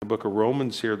book of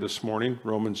Romans here this morning,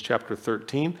 Romans chapter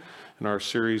 13, in our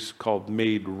series called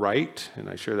Made Right. And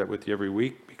I share that with you every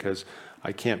week because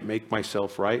I can't make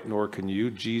myself right, nor can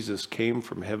you. Jesus came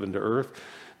from heaven to earth,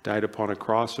 died upon a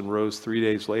cross, and rose 3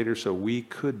 days later so we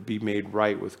could be made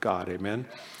right with God. Amen.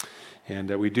 And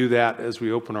we do that as we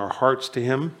open our hearts to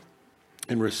him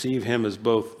and receive him as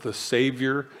both the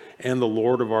Savior and the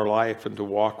Lord of our life, and to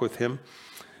walk with him.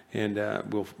 And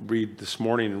we'll read this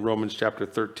morning in Romans chapter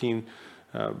 13,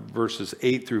 verses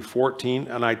 8 through 14.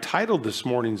 And I titled this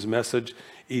morning's message,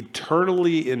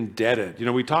 Eternally Indebted. You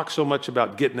know, we talk so much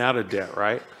about getting out of debt,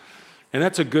 right? And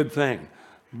that's a good thing.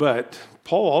 But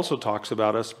Paul also talks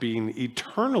about us being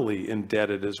eternally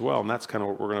indebted as well. And that's kind of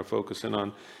what we're going to focus in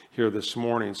on here this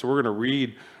morning. So we're going to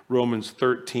read Romans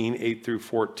 13, 8 through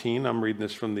 14. I'm reading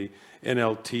this from the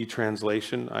NLT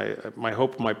translation. My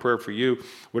hope and my prayer for you,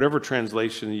 whatever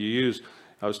translation you use,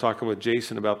 I was talking with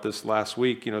Jason about this last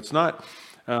week. You know, it's not,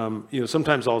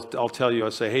 sometimes I'll tell you, I'll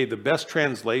say, hey, the best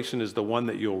translation is the one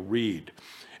that you'll read.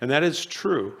 And that is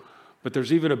true, but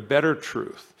there's even a better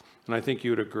truth. And I think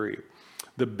you would agree.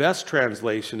 The best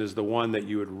translation is the one that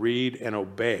you would read and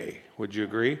obey. Would you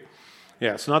agree?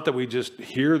 Yeah, it's not that we just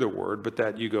hear the word, but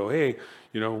that you go, hey,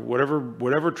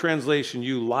 whatever translation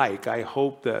you like, I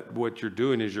hope that what you're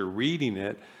doing is you're reading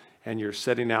it and you're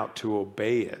setting out to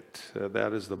obey it.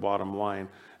 That is the bottom line.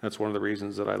 That's one of the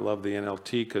reasons that I love the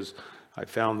NLT, because I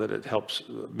found that it helps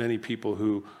many people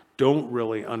who don't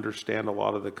really understand a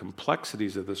lot of the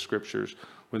complexities of the scriptures.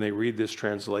 When they read this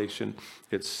translation,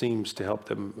 it seems to help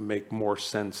them make more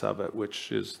sense of it,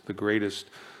 which is the greatest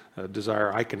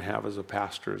desire I can have as a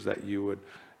pastor, is that you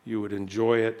would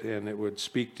enjoy it and it would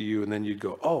speak to you, and then you'd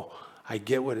go, oh, I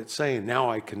get what it's saying. Now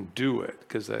I can do it,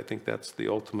 because I think that's the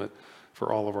ultimate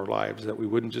for all of our lives, that we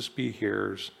wouldn't just be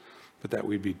hearers, but that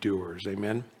we'd be doers.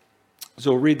 Amen.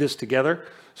 So we'll read this together,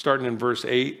 starting in verse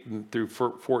 8 through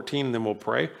 14, and then we'll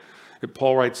pray.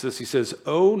 Paul writes this. He says,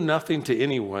 owe nothing to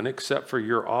anyone except for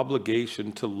your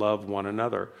obligation to love one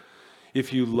another.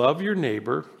 If you love your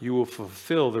neighbor, you will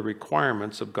fulfill the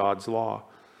requirements of God's law.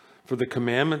 For the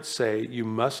commandments say, you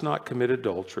must not commit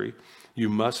adultery, you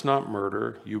must not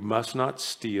murder, you must not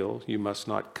steal, you must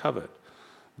not covet.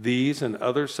 These and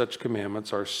other such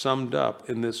commandments are summed up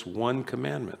in this one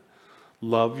commandment: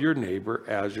 love your neighbor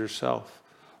as yourself.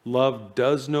 Love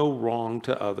does no wrong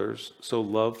to others, so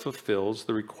love fulfills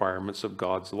the requirements of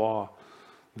God's law.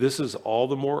 This is all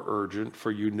the more urgent,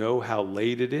 for you know how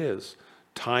late it is.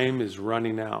 Time is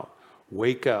running out.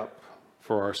 Wake up,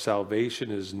 for our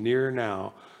salvation is nearer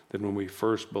now than when we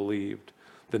first believed.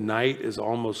 The night is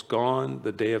almost gone.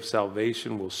 The day of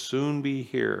salvation will soon be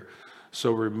here.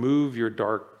 So remove your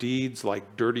dark deeds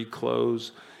like dirty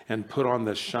clothes and put on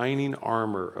the shining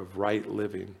armor of right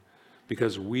living.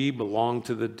 Because we belong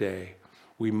to the day,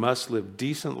 we must live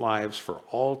decent lives for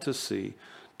all to see.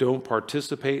 Don't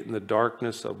participate in the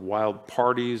darkness of wild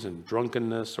parties and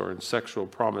drunkenness, or in sexual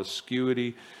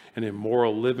promiscuity and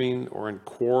immoral living, or in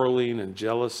quarreling and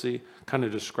jealousy. Kind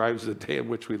of describes the day in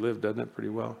which we live, doesn't it, pretty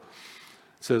well?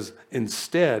 It says,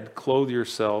 instead, clothe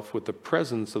yourself with the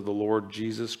presence of the Lord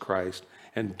Jesus Christ,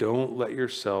 and don't let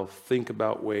yourself think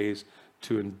about ways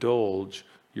to indulge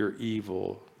your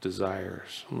evil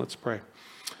desires. And let's pray.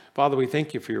 Father, we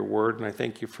thank you for your word, and I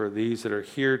thank you for these that are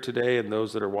here today and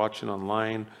those that are watching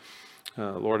online.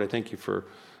 Lord, I thank you for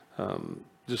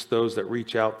just those that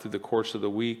reach out through the course of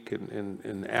the week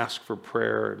and ask for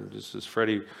prayer. And just as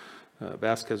Freddie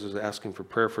Vasquez was asking for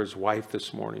prayer for his wife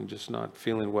this morning, just not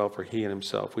feeling well for he and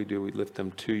himself, we lift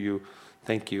them to you.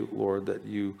 Thank you, Lord, that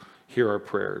you hear our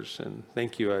prayers. And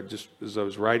thank you, just as I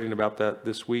was writing about that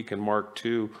this week in Mark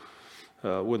 2,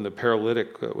 when the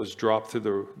paralytic was dropped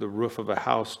through the roof of a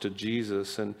house to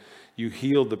Jesus, and you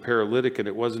healed the paralytic, and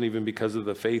it wasn't even because of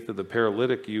the faith of the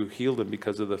paralytic, you healed him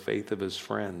because of the faith of his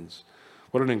friends.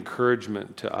 What an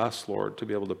encouragement to us, Lord, to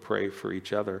be able to pray for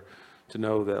each other, to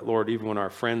know that, Lord, even when our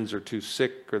friends are too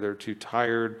sick, or they're too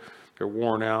tired, they're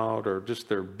worn out, or just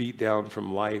they're beat down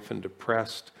from life and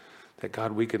depressed, that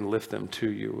God, we can lift them to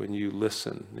you, and you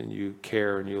listen, and you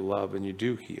care, and you love, and you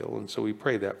do heal. And so we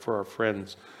pray that for our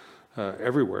friends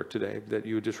everywhere today, that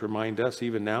you would just remind us,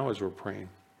 even now as we're praying,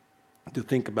 to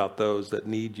think about those that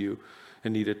need you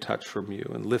and need a touch from you,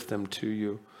 and lift them to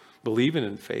you, believing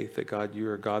in faith that, God, you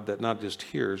are a God that not just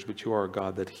hears, but you are a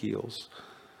God that heals.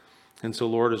 And so,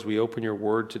 Lord, as we open your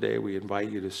word today, we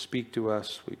invite you to speak to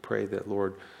us. We pray that,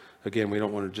 Lord, again, we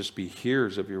don't want to just be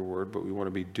hearers of your word, but we want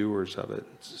to be doers of it.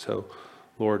 So,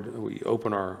 Lord, we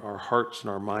open our hearts and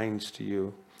our minds to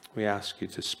you. We ask you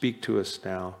to speak to us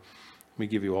now. We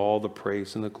give you all the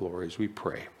praise and the glory as we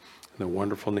pray in the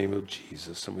wonderful name of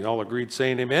Jesus. And we all agreed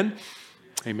saying amen.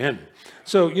 Amen.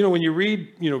 So, when you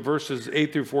read, verses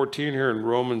 8 through 14 here in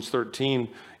Romans 13,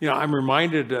 I'm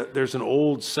reminded that there's an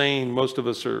old saying, most of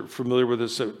us are familiar with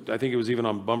this. I think it was even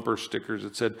on bumper stickers.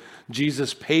 It said,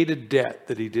 Jesus paid a debt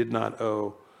that he did not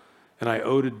owe, and I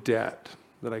owed a debt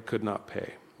that I could not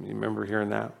pay. You remember hearing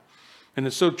that? And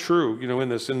it's so true, in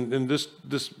this. And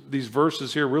these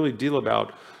verses here really deal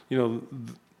about,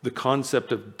 the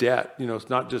concept of debt. It's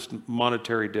not just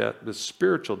monetary debt, but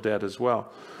spiritual debt as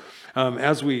well.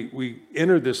 As we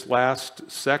enter this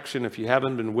last section, if you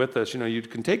haven't been with us, you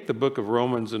can take the book of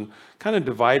Romans and kind of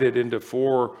divide it into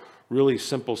 4 really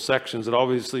simple sections. And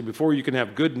obviously, before you can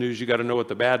have good news, you got to know what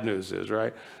the bad news is,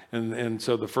 right? And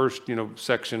so the first,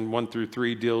 section 1 through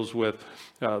 3 deals with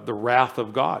the wrath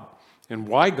of God and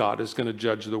why God is going to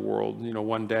judge the world,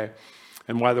 one day.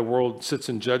 And why the world sits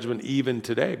in judgment even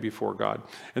today before God.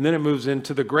 And then it moves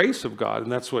into the grace of God.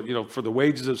 And that's what, for the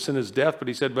wages of sin is death. But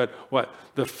he said, but what?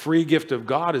 The free gift of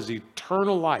God is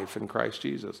eternal life in Christ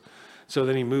Jesus. So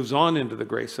then he moves on into the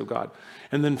grace of God.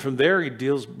 And then from there, he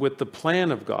deals with the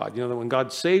plan of God. That when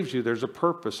God saves you, there's a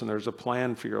purpose and there's a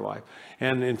plan for your life.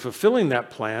 And in fulfilling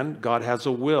that plan, God has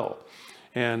a will.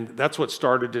 And that's what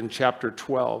started in chapter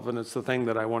 12. And it's the thing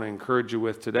that I want to encourage you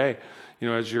with today.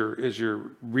 As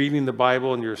you're reading the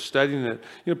Bible and you're studying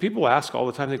it, people ask all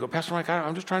the time, they go, Pastor Mike,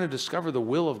 I'm just trying to discover the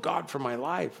will of God for my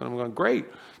life. And I'm going, great.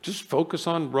 Just focus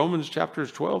on Romans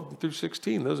chapters 12 through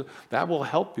 16. That will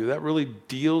help you. That really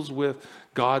deals with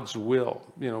God's will,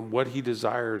 what he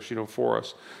desires, for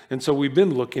us. And so we've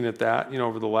been looking at that,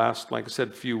 over the last, like I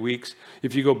said, few weeks.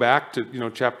 If you go back to,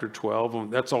 chapter 12,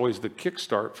 and that's always the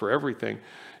kickstart for everything,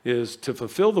 is to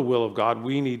fulfill the will of God,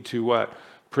 we need to what?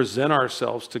 Present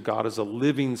ourselves to God as a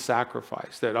living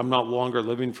sacrifice. That I'm not longer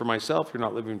living for myself, you're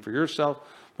not living for yourself,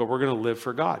 but we're going to live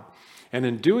for God. And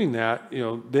in doing that,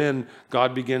 then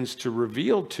God begins to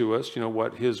reveal to us,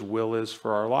 what his will is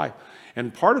for our life.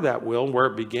 And part of that will, where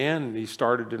it began, and he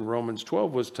started in Romans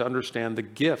 12, was to understand the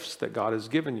gifts that God has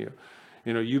given you.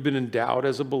 You've been endowed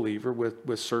as a believer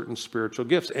with certain spiritual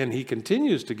gifts, and he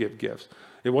continues to give gifts.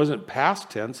 It wasn't past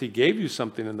tense. He gave you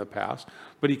something in the past,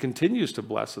 but he continues to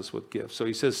bless us with gifts. So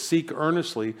he says, seek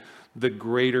earnestly the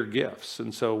greater gifts.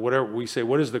 And so whatever we say,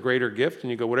 what is the greater gift?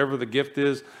 And you go, whatever the gift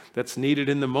is that's needed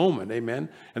in the moment. Amen.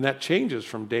 And that changes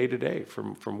from day to day,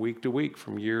 from week to week,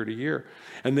 from year to year.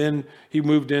 And then he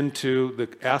moved into the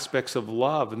aspects of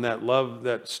love, and that love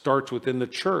that starts within the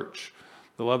church.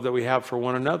 The love that we have for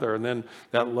one another, and then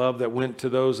that love that went to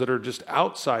those that are just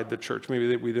outside the church.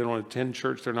 Maybe we didn't want to attend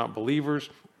church, they're not believers,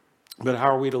 but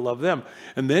how are we to love them?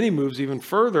 And then he moves even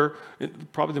further.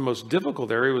 Probably the most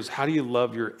difficult area was, how do you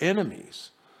love your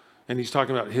enemies? And he's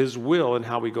talking about his will and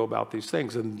how we go about these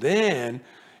things. And then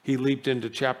he leaped into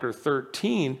chapter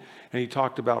 13, and he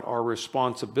talked about our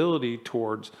responsibility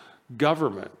towards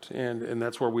government, and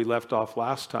that's where we left off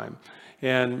last time.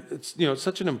 And it's it's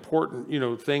such an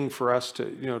important thing for us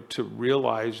to to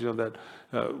realize that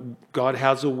God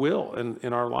has a will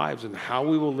in our lives, and how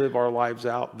we will live our lives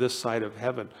out this side of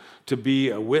heaven, to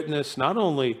be a witness not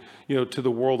only to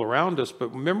the world around us,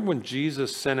 but remember when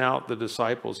Jesus sent out the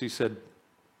disciples, he said,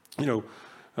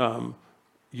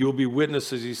 you'll be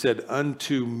witnesses, he said,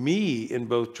 unto me in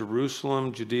both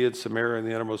Jerusalem, Judea, Samaria, and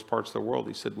the uttermost parts of the world.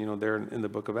 He said, there in the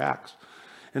book of Acts.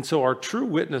 And so our true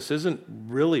witness isn't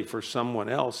really for someone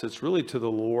else. It's really to the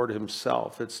Lord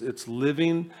himself. It's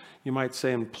living, you might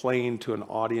say, and playing to an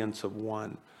audience of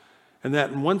one. And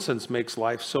that in one sense makes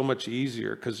life so much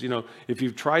easier, because, if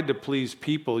you've tried to please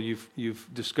people,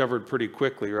 you've discovered pretty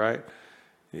quickly, right?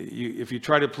 If you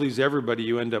try to please everybody,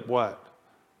 you end up what?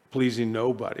 Pleasing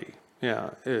nobody.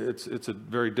 Yeah, it's a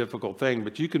very difficult thing,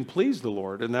 but you can please the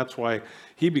Lord, and that's why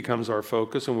he becomes our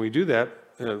focus. And when we do that,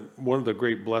 one of the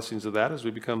great blessings of that is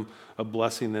we become a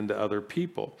blessing then to other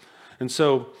people. And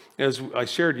so, as I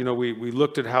shared, we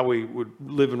looked at how we would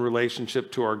live in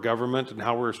relationship to our government and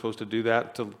how we're supposed to do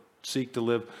that, to seek to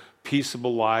live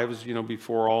peaceable lives,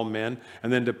 before all men,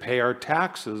 and then to pay our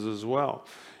taxes as well.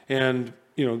 And,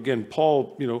 again,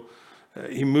 Paul,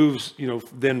 he moves,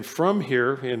 then from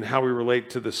here in how we relate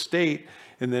to the state,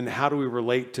 and then how do we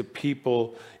relate to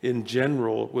people in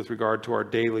general with regard to our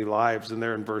daily lives. And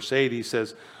there in verse 8, he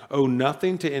says, owe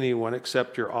nothing to anyone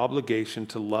except your obligation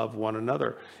to love one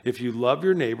another. If you love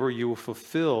your neighbor, you will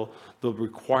fulfill the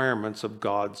requirements of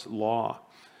God's law.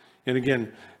 And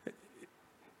again,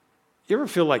 you ever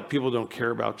feel like people don't care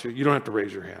about you? You don't have to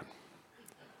raise your hand.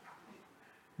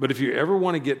 But if you ever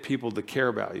want to get people to care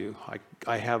about you, I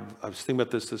was thinking about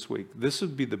this week. This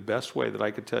would be the best way that I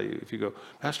could tell you. If you go,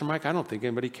 Pastor Mike, I don't think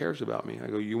anybody cares about me. I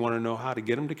go, you want to know how to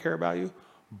get them to care about you?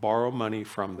 Borrow money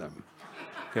from them.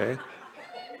 Okay?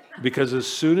 Because as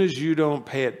soon as you don't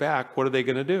pay it back, what are they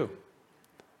going to do?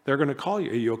 They're going to call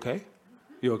you. Are you okay?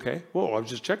 You okay? Whoa, I was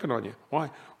just checking on you. Why?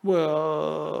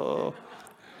 Well,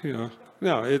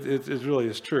 no, it really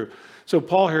is true. So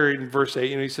Paul here in verse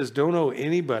 8, he says, don't owe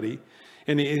anybody.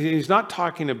 And he's not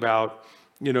talking about,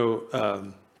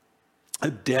 a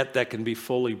debt that can be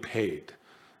fully paid.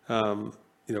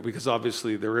 Because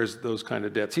obviously there is those kind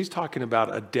of debts. He's talking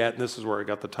about a debt, and this is where I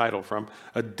got the title from,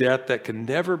 a debt that can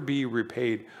never be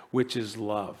repaid, which is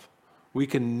love. We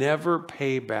can never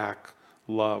pay back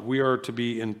love. We are to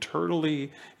be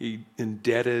internally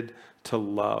indebted to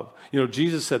love.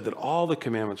 Jesus said that all the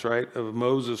commandments, right, of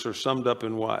Moses are summed up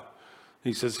in what?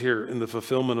 He says here, in the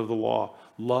fulfillment of the law.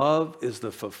 Love is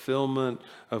the fulfillment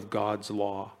of God's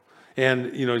law.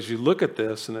 And, as you look at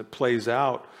this and it plays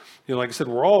out, like I said,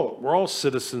 we're all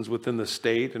citizens within the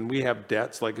state, and we have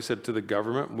debts, like I said, to the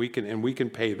government. We can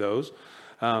pay those.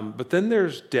 But then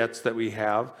there's debts that we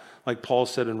have, like Paul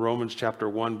said in Romans chapter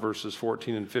 1, verses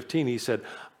 14 and 15. He said,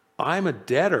 I'm a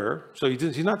debtor. So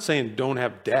he's not saying don't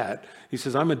have debt. He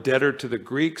says, I'm a debtor to the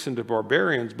Greeks and to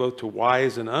barbarians, both to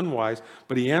wise and unwise.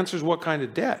 But he answers what kind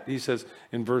of debt. He says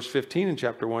in verse 15 in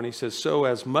chapter 1, he says, so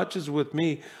as much as with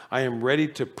me, I am ready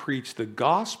to preach the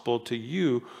gospel to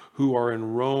you who are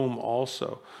in Rome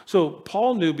also. So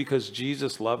Paul knew, because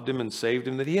Jesus loved him and saved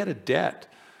him, that he had a debt.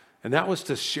 And that was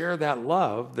to share that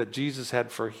love that Jesus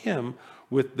had for him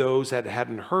with those that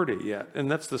hadn't heard it yet.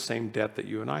 And that's the same debt that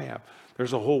you and I have.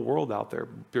 There's a whole world out there.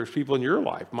 There's people in your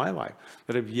life, my life,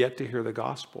 that have yet to hear the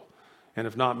gospel. And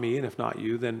if not me and if not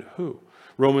you, then who?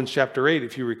 Romans chapter 8,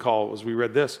 if you recall, as we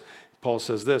read this, Paul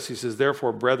says this. He says,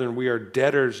 therefore, brethren, we are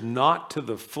debtors not to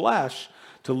the flesh,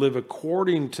 to live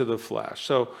according to the flesh.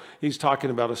 So he's talking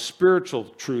about a spiritual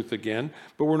truth again,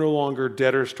 but we're no longer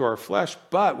debtors to our flesh,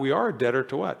 but we are a debtor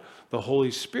to what? The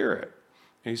Holy Spirit.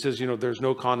 And he says, there's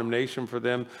no condemnation for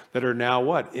them that are now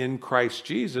what? In Christ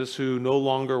Jesus, who no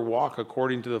longer walk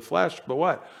according to the flesh, but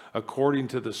what? According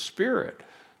to the Spirit.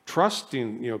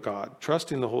 Trusting, God,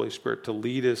 trusting the Holy Spirit to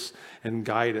lead us and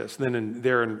guide us. Then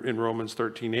in Romans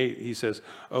 13:8, he says,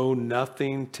 owe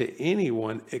nothing to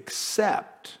anyone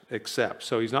except.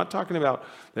 So he's not talking about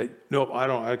that, nope,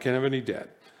 I can't have any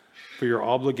debt. For your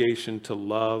obligation to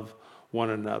love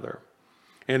one another.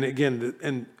 And again,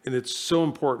 and it's so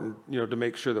important, to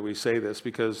make sure that we say this,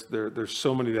 because there's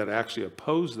so many that actually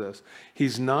oppose this.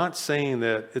 He's not saying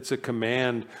that it's a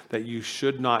command that you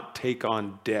should not take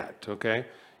on debt, okay?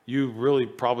 You really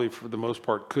probably, for the most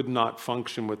part, could not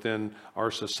function within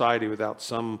our society without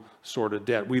some sort of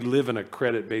debt. We live in a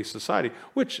credit-based society,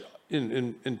 which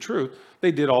in truth,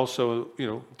 they did also,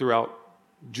 throughout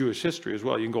Jewish history as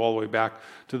well. You can go all the way back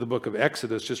to the book of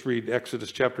Exodus. Just read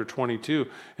Exodus chapter 22,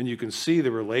 and you can see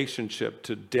the relationship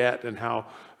to debt and how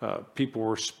people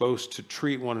were supposed to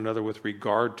treat one another with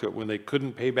regard to it. When they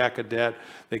couldn't pay back a debt,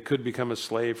 they could become a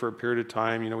slave for a period of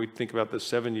time. We think about the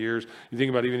 7 years. You think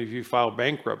about even if you file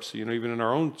bankruptcy, even in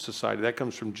our own society, that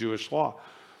comes from Jewish law.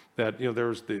 That,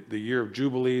 there's the year of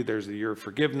Jubilee, there's the year of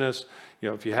forgiveness.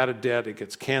 If you had a debt, it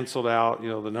gets canceled out,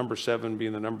 the number 7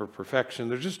 being the number of perfection.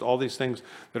 There's just all these things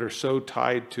that are so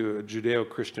tied to a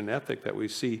Judeo-Christian ethic that we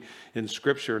see in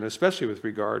Scripture, and especially with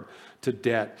regard to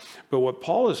debt. But what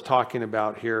Paul is talking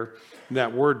about here,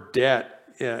 that word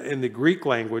debt, in the Greek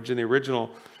language, in the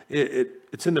original,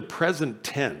 it's in the present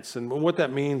tense. And what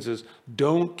that means is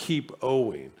don't keep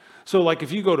owing. So like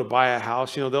if you go to buy a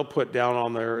house, they'll put down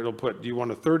on there, it'll put, do you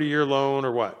want a 30-year loan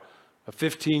or what? A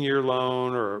 15-year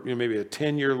loan, or maybe a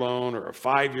 10-year loan or a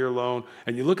 5-year loan.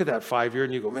 And you look at that 5-year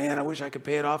and you go, man, I wish I could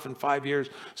pay it off in 5 years.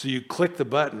 So you click the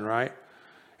button, right?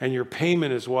 And your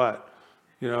payment is what?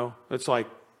 It's like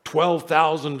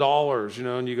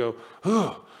 $12,000, and you go,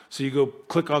 oh. So you go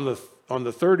click on the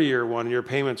 30-year one, and your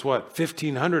payment's what?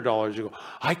 $1,500. You go,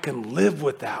 I can live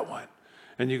with that one.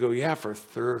 And you go, yeah, for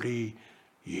 30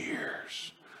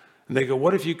 years. And they go,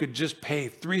 what if you could just pay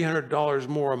 $300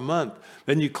 more a month?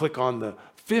 Then you click on the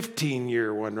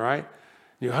 15-year one, right?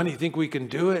 Honey, you think we can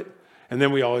do it? And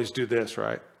then we always do this,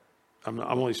 right? I'm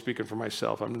only speaking for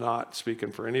myself. I'm not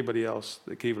speaking for anybody else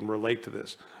that can even relate to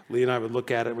this. Lee and I would look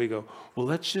at it and we go, well,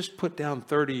 let's just put down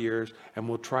 30 years and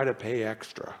we'll try to pay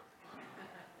extra.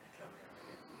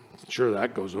 Sure,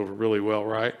 that goes over really well,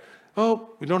 right? Oh,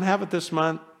 we don't have it this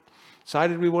month.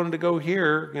 Decided we wanted to go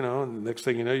here, and the next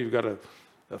thing you know, you've got a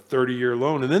 30-year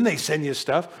loan. And then they send you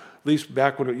stuff, at least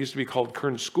back when it used to be called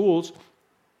Current Schools,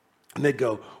 and they'd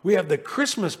go, we have the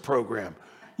Christmas program.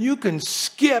 You can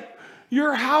skip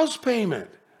your house payment.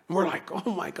 And we're like,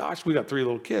 oh my gosh, we got 3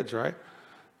 little kids, right?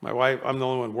 My wife, I'm the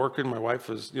only one working. My wife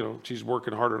is, she's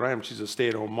working harder than I am. She's a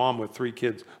stay-at-home mom with 3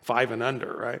 kids, 5 and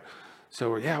under, right?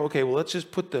 So, yeah, okay, well, let's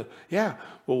just put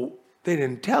well, they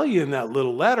didn't tell you in that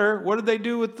little letter. What did they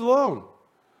do with the loan?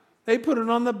 They put it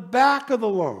on the back of the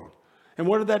loan. And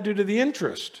what did that do to the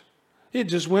interest? It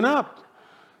just went up.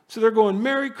 So they're going,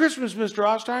 Merry Christmas, Mr.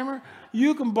 Ostheimer.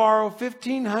 You can borrow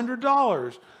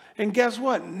 $1,500. And guess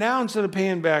what? Now, instead of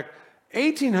paying back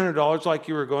 $1,800 like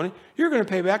you were going, you're going to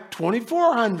pay back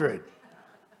 $2,400.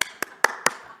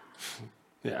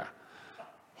 Yeah.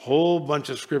 Whole bunch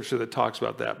of scripture that talks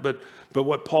about that. But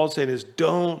what Paul's saying is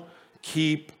don't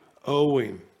keep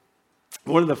owing.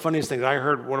 One of the funniest things, I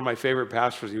heard one of my favorite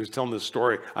pastors, he was telling this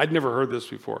story. I'd never heard this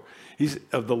before. He's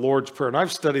of the Lord's Prayer. And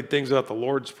I've studied things about the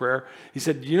Lord's Prayer. He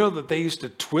said, you know that they used to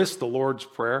twist the Lord's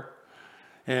Prayer?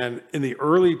 And in the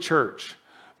early church,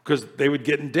 because they would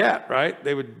get in debt, right?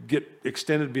 They would get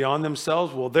extended beyond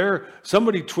themselves. Well,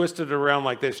 somebody twisted it around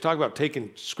like this. Talk about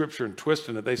taking scripture and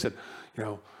twisting it. They said,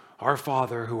 our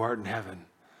Father who art in heaven,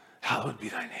 hallowed be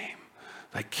thy name.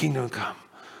 Thy kingdom come,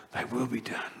 thy will be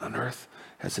done on earth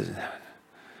as it is in heaven.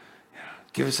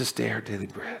 Give us this day our daily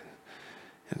bread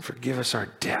and forgive us our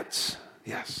debts.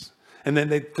 Yes. And then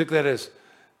they took that as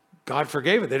God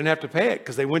forgave it. They didn't have to pay it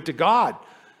because they went to God.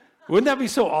 Wouldn't that be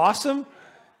so awesome?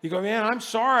 You go, man, I'm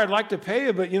sorry. I'd like to pay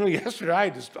you. But,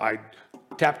 yesterday I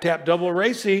tap, double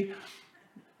racy.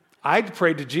 I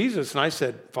prayed to Jesus and I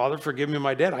said, Father, forgive me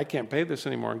my debt. I can't pay this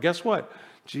anymore. And guess what?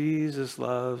 Jesus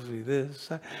loves me this.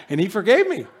 And he forgave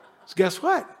me. So guess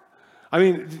what? I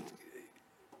mean,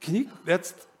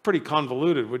 that's pretty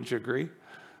convoluted, wouldn't you agree?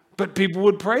 But people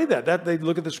would pray that they'd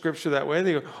look at the scripture that way.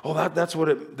 They go, oh, that's what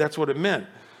it meant.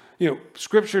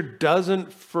 Scripture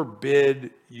doesn't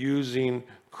forbid using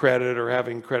credit or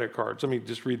having credit cards. Let me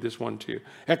just read this one to you.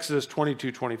 Exodus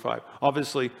 22:25.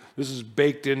 Obviously, this is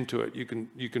baked into it. You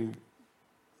can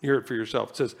hear it for yourself.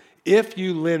 It says, if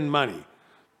you lend money.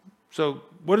 So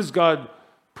what is God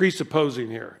presupposing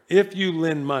here? If you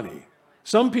lend money.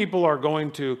 Some people are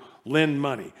going to lend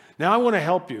money. Now, I want to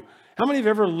help you. How many have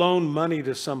ever loaned money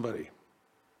to somebody?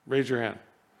 Raise your hand.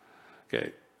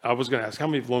 Okay. I was going to ask, how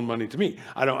many have loaned money to me?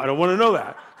 I don't want to know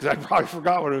that because I probably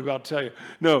forgot what I'm about to tell you.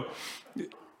 No.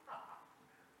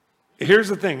 Here's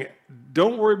the thing.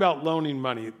 Don't worry about loaning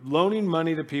money. Loaning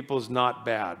money to people is not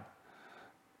bad.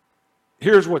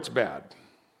 Here's what's bad.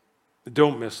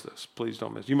 Don't miss this. Please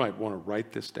don't miss. You might want to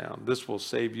write this down. This will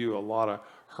save you a lot of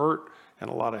hurt and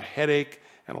a lot of headache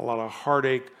and a lot of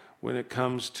heartache when it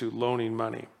comes to loaning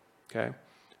money. Okay?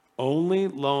 Only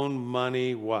loan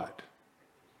money what?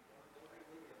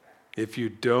 If you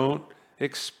don't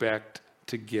expect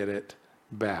to get it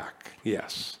back.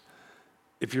 Yes.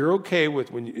 If you're okay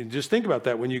with just think about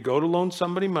that when you go to loan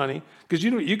somebody money, because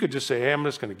you could just say, hey, I'm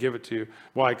just going to give it to you.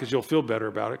 Why? Because you'll feel better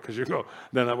about it, because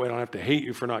then that way I don't have to hate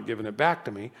you for not giving it back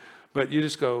to me. But you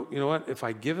just go, you know what? If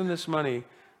I give him this money,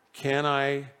 can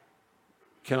I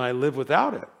live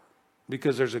without it?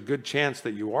 Because there's a good chance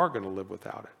that you are going to live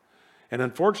without it. And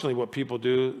unfortunately, what people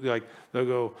do, they'll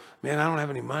go, man, I don't have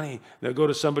any money. They'll go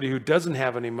to somebody who doesn't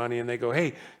have any money and they go,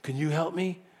 hey, can you help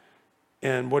me?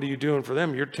 And what are you doing for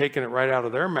them? You're taking it right out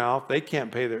of their mouth. They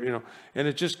can't pay and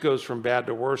it just goes from bad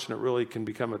to worse, and it really can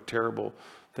become a terrible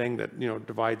thing that,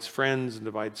 divides friends and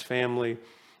divides family.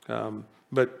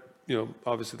 But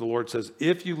obviously the Lord says,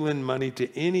 if you lend money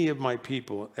to any of my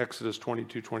people, Exodus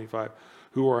 22:25,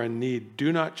 who are in need,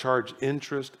 do not charge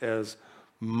interest as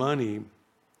money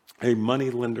a money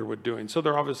lender would do. And so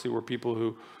there obviously were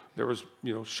people there was,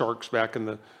 sharks back in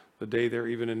the day there,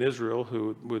 even in Israel,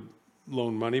 who would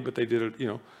loan money, but they did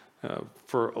it,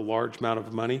 for a large amount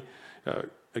of money.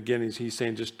 Again, he's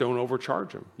saying just don't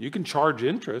overcharge them. You can charge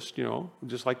interest,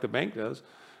 just like the bank does,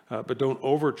 but don't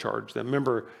overcharge them.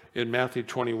 Remember in Matthew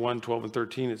 21:12 and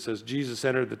 13, it says, Jesus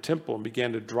entered the temple and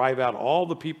began to drive out all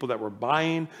the people that were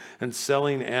buying and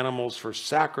selling animals for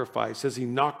sacrifice, as he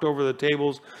knocked over the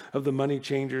tables of the money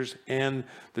changers and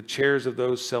the chairs of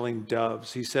those selling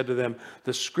doves. He said to them,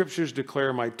 the scriptures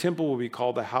declare my temple will be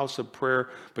called the house of prayer,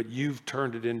 but you've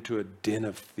turned it into a den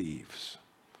of thieves.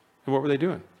 And what were they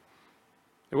doing?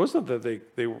 It wasn't that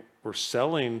they were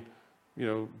selling,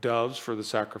 doves for the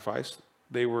sacrifice.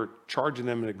 They were charging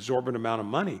them an exorbitant amount of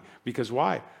money. Because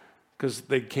why? Because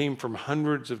they came from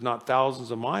hundreds, if not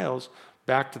thousands of miles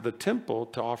back to the temple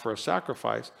to offer a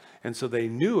sacrifice. And so they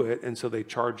knew it, and so they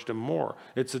charged them more.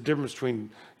 It's the difference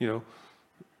between,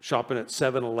 shopping at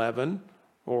 7-Eleven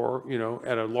or,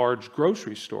 at a large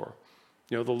grocery store.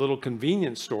 The little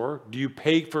convenience store, do you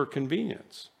pay for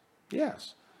convenience?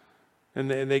 Yes.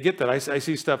 And they get that. I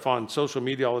see stuff on social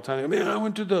media all the time. Man, I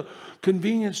went to the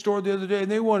convenience store the other day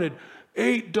and they wanted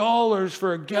 $8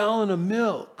 for a gallon of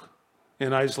milk.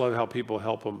 And I just love how people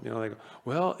help them. They go,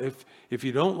 well, if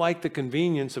you don't like the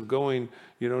convenience of going,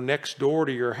 next door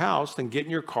to your house, then get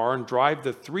in your car and drive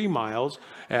the 3 miles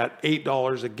at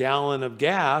 $8 a gallon of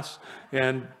gas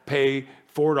and pay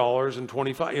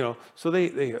 $4.25. So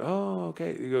they oh,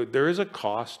 okay. You go, there is a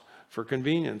cost for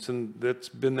convenience, and that's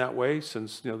been that way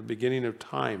since the beginning of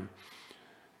time.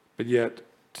 But yet,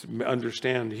 to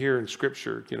understand here in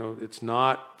Scripture, it's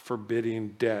not forbidding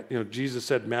debt. Jesus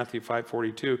said in Matthew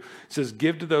 5:42, it says,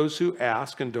 give to those who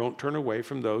ask and don't turn away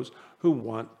from those who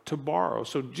want to borrow.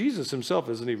 So Jesus himself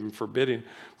isn't even forbidding,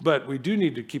 but we do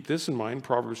need to keep this in mind.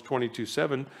 Proverbs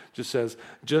 22:7 just says,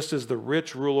 just as the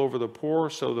rich rule over the poor,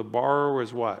 so the borrower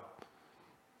is what?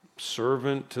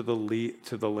 Servant to the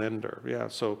lender. Yeah,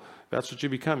 so that's what you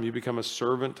become. You become a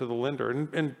servant to the lender.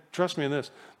 And trust me in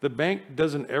this, the bank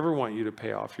doesn't ever want you to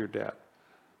pay off your debt.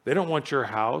 They don't want your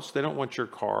house. They don't want your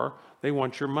car. They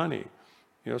want your money.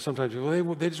 Sometimes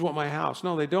people, they just want my house.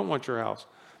 No, they don't want your house.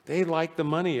 They like the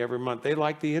money every month. They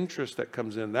like the interest that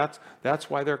comes in. That's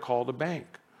why they're called a bank.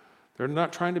 They're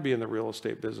not trying to be in the real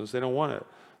estate business. They don't want it.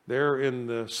 They're in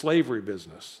the slavery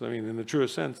business. I mean, in the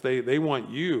truest sense, they want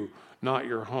you, not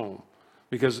your home.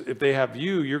 Because if they have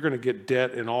you, you're going to get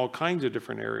debt in all kinds of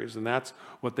different areas. And that's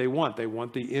what they want. They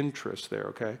want the interest there,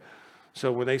 okay? So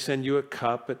when they send you a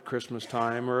cup at Christmas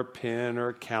time or a pen or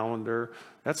a calendar,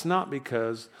 that's not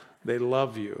because they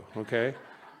love you, okay?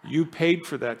 You paid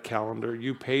for that calendar.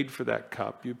 You paid for that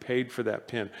cup. You paid for that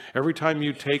pen. Every time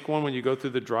you take one, when you go through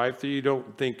the drive-thru, you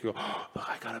don't think, oh, look,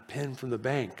 I got a pen from the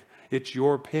bank. It's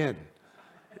your pen.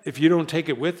 If you don't take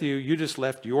it with you, you just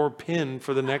left your pin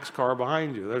for the next car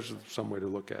behind you. There's some way to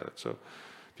look at it. So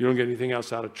if you don't get anything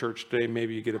else out of church today,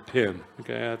 maybe you get a pin.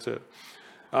 Okay, that's it.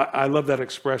 I love that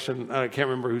expression. I can't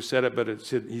remember who said it, but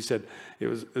he said, it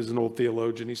was an old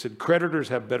theologian. He said, creditors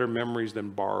have better memories than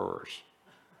borrowers.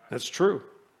 That's true.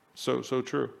 So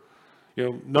true.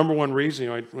 Number one reason,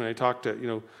 when I talk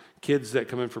to, kids that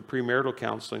come in for premarital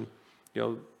counseling,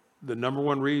 the number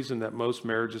one reason that most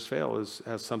marriages fail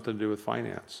has something to do with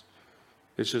finance.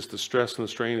 It's just the stress and the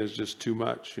strain is just too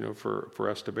much, for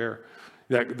us to bear.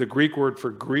 The Greek word for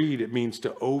greed, it means to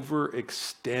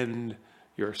overextend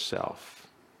yourself.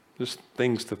 Just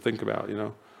things to think about,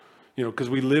 because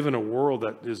we live in a world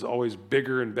that is always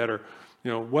bigger and better.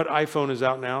 What iPhone is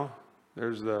out now?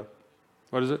 There's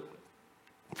what is it?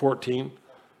 14.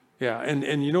 Yeah,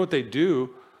 and you know what they do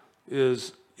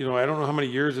is, I don't know how many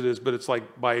years it is, but it's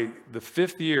like by the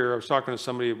 5th year, I was talking to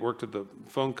somebody who worked at the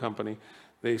phone company.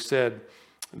 They said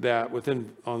that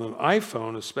on an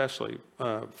iPhone especially,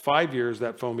 5 years,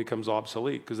 that phone becomes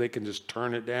obsolete because they can just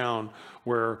turn it down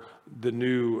where the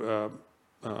new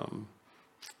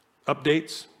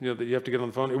updates, that you have to get on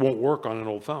the phone, it won't work on an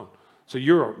old phone. So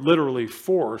you're literally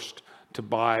forced to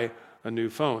buy a new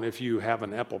phone if you have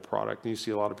an Apple product. And you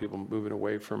see a lot of people moving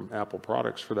away from Apple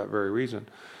products for that very reason.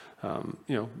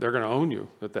 They're going to own you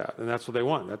at that. And that's what they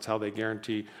want. That's how they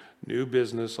guarantee new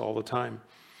business all the time.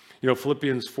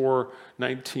 Philippians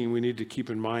 4:19, we need to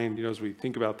keep in mind, as we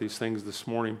think about these things this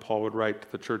morning, Paul would write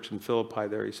to the church in Philippi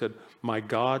there. He said, my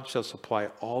God shall supply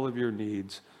all of your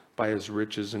needs by his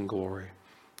riches and glory.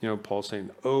 Paul's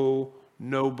saying, oh,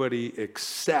 nobody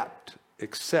except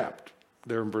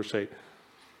there in verse 8.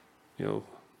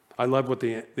 I love what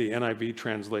the NIV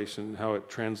translation, how it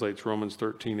translates Romans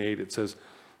 13:8. It says,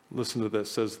 listen to this,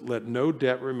 it says, let no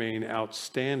debt remain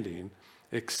outstanding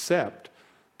except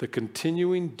the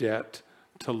continuing debt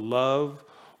to love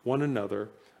one another,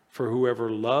 for whoever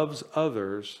loves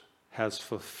others has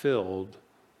fulfilled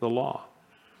the law.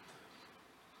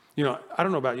 I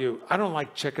don't know about you. I don't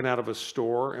like checking out of a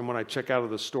store. And when I check out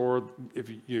of the store, if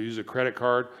you use a credit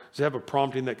card, does it have a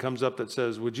prompting that comes up that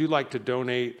says, would you like to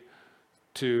donate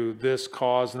to this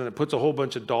cause? And then it puts a whole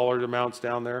bunch of dollar amounts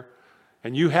down there.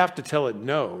 And you have to tell it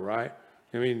no, right?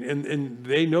 I mean, and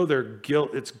they know their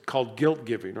guilt. It's called guilt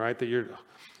giving, right? That you're,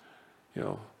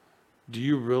 do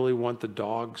you really want the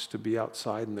dogs to be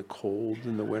outside in the cold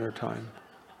in the wintertime?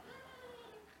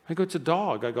 I go, it's a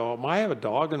dog. I go, I have a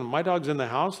dog, and my dog's in the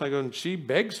house. I go, and she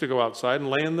begs to go outside and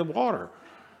lay in the water.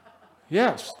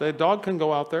 Yes, the dog can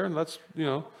go out there, and that's,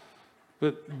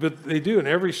 but they do. In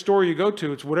every store you go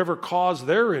to, it's whatever cause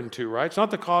they're into, right? It's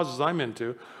not the causes I'm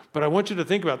into. But I want you to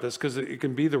think about this because it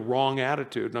can be the wrong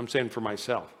attitude. And I'm saying for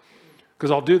myself, because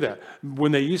I'll do that.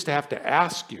 When they used to have to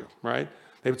ask you, right?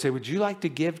 They would say, would you like to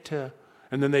give to,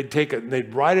 and then they'd take it and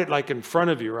they'd write it like in front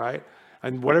of you, right?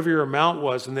 And whatever your amount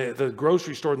was, and the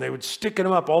grocery store, and they would stick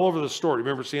them up all over the store. Do you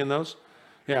remember seeing those?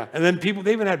 Yeah. And then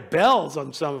they even had bells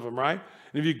on some of them, right?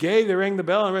 And if you gave, they rang the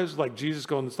bell, and it was like Jesus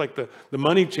going, it's like the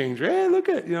money changer. Hey, look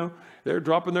at, they're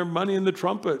dropping their money in the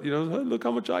trumpet, hey, look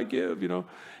how much I give,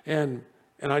 And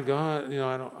And I'd go,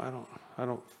 I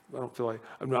don't feel like,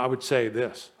 I would say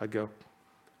this. I'd go,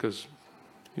 because,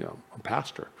 I'm a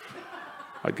pastor.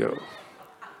 I'd go,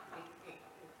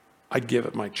 I'd give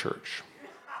at my church.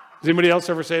 Does anybody else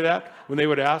ever say that when they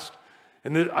would ask?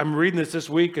 And then I'm reading this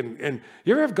week, and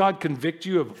you ever have God convict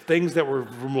you of things that were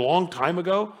from a long time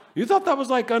ago? You thought that was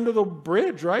like under the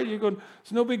bridge, right? You're going,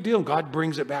 it's no big deal. And God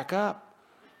brings it back up,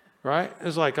 right?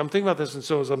 It's like, I'm thinking about this, and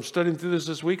so as I'm studying through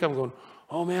this week, I'm going,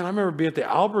 oh man, I remember being at the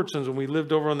Albertsons when we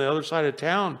lived over on the other side of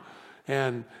town,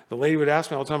 and the lady would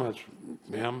ask me all the time,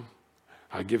 ma'am,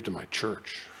 I give to my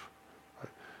church.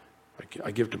 I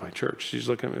give to my church. She's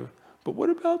looking at me, but what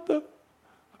about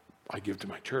I give to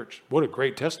my church. What a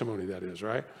great testimony that is,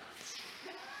 right?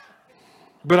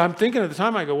 But I'm thinking at the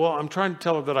time, I go, well, I'm trying to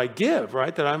tell her that I give,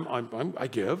 right? That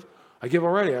I give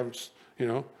already.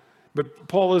 But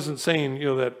Paul isn't saying,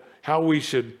 that how we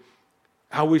should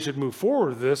move forward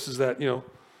with this is that,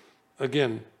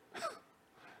 again,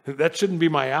 that shouldn't be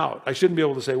my out. I shouldn't be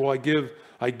able to say, well, I give,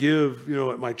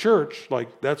 at my church,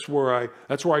 like that's where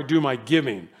I do my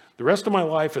giving. The rest of my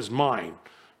life is mine,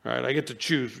 right? I get to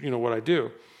choose, what I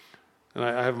do. And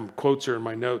I have them quotes here in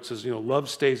my notes, says, love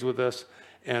stays with us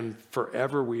and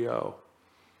forever we owe.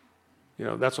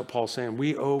 That's what Paul's saying.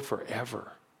 We owe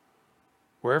forever.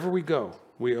 Wherever we go,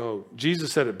 we owe.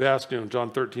 Jesus said it best, in John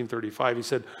 13:35. He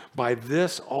said, by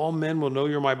this all men will know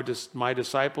you're my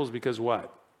disciples because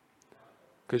what?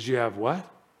 Because you have what?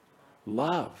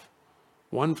 Love.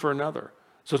 One for another.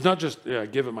 So it's not just,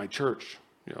 give at my church,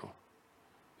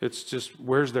 It's just,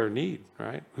 where's their need,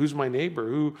 right? Who's my neighbor?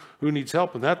 Who needs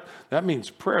help? And that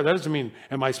means prayer. That doesn't mean,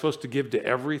 am I supposed to give to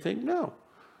everything? No.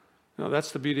 No,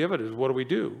 that's the beauty of it, is what do we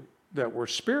do? That we're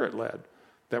spirit-led,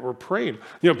 that we're praying.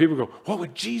 People go, what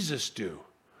would Jesus do?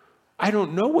 I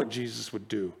don't know what Jesus would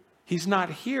do. He's not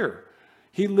here.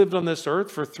 He lived on this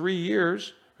earth for 3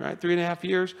 years, right? 3.5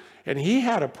 years. And he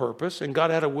had a purpose, and God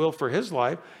had a will for his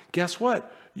life. Guess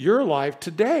what? You're alive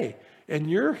today. And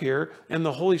you're here, and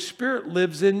the Holy Spirit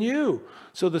lives in you.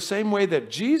 So the same way that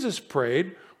Jesus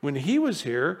prayed when he was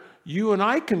here, you and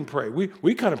I can pray.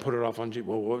 We kind of put it off on Jesus.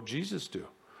 Well, what would Jesus do?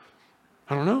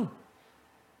 I don't know.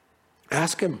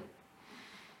 Ask him.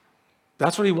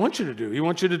 That's what he wants you to do. He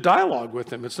wants you to dialogue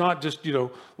with him. It's not just,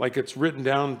 like it's written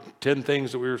down 10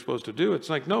 things that we were supposed to do. It's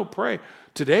like, no, pray.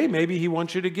 Today, maybe he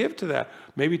wants you to give to that.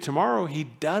 Maybe tomorrow he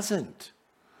doesn't.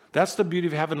 That's the beauty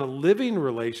of having a living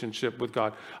relationship with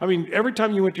God. I mean, every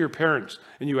time you went to your parents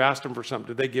and you asked them for something,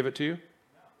 did they give it to you?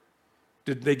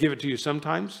 Did they give it to you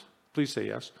sometimes? Please say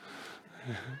yes.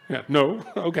 Yeah. No?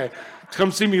 Okay.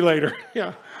 Come see me later.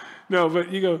 Yeah. No, but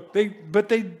you go,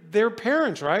 they're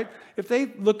parents, right? If they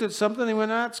looked at something, they went,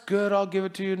 that's good, I'll give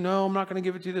it to you. No, I'm not going to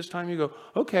give it to you this time. You go,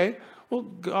 okay. Well,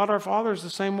 God our Father is the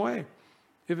same way.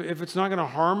 If it's not going to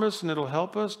harm us and it'll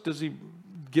help us, does he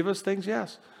give us things?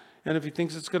 Yes. And if he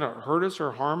thinks it's going to hurt us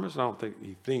or harm us, I don't think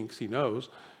he thinks, he knows,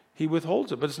 he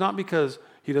withholds it. But it's not because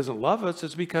he doesn't love us,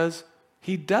 it's because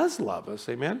he does love us,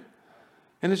 amen?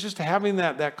 And it's just having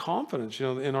that confidence,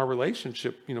 in our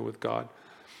relationship, with God.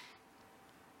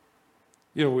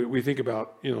 We think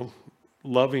about,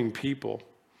 loving people.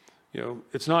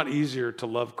 It's not easier to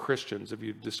love Christians. Have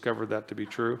you discovered that to be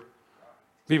true?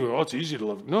 People go, it's easy to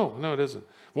love. No, it isn't.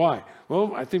 Why?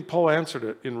 Well, I think Paul answered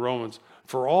it in Romans.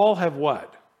 For all have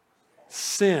what?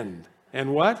 Sinned.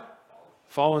 And what?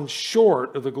 Fallen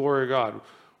short of the glory of God.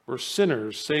 We're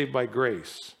sinners saved by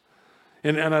grace.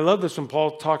 And I love this when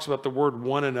Paul talks about the word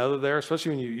one another there,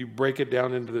 especially when you break it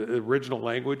down into the original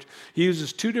language. He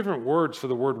uses 2 different words for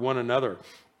the word one another.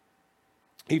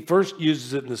 He first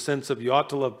uses it in the sense of you ought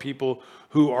to love people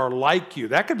who are like you.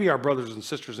 That could be our brothers and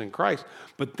sisters in Christ.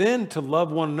 But then to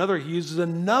love one another, he uses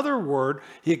another word.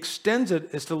 He extends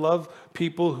it as to love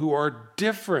people who are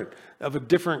different, of a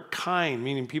different kind,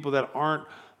 meaning people that aren't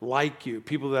like you,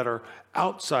 people that are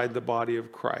outside the body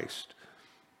of Christ.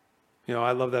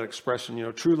 I love that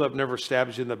expression, true love never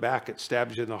stabs you in the back, it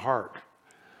stabs you in the heart.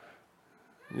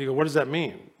 And you go, what does that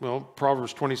mean? Well,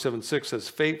 Proverbs 27:6 says,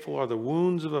 faithful are the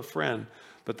wounds of a friend,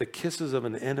 but the kisses of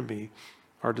an enemy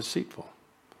are deceitful.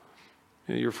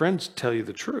 Your friends tell you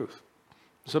the truth.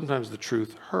 Sometimes the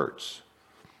truth hurts,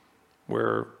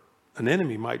 where an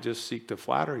enemy might just seek to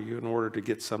flatter you in order to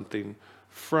get something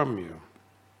from you.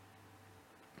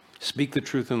 Speak the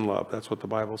truth in love. That's what the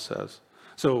Bible says.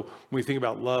 So when we think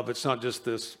about love, it's not just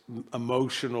this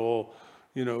emotional,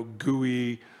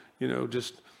 gooey,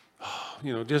 just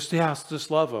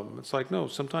love them. It's like, no,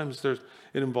 sometimes it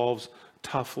involves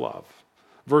tough love.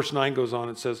 Verse 9 goes on,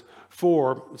 it says,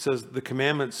 the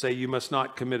commandments say you must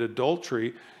not commit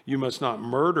adultery, you must not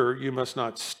murder, you must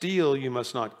not steal, you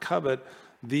must not covet.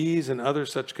 These and other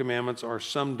such commandments are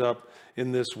summed up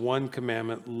in this one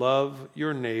commandment: love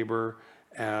your neighbor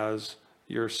as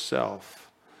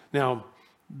yourself. Now,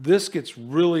 this gets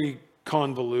really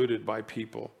convoluted by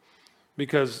people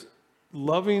because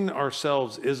loving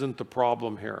ourselves isn't the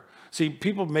problem here. See,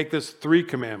 people make this 3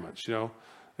 commandments,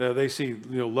 They see,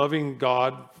 loving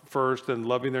God first and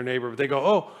loving their neighbor. But they go,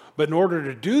 oh, but in order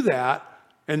to do that,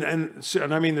 and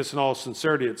I mean this in all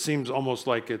sincerity, it seems almost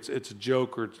like it's a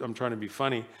joke or I'm trying to be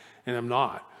funny, and I'm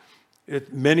not.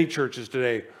 Many churches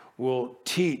today will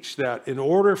teach that in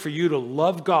order for you to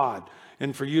love God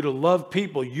and for you to love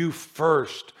people, you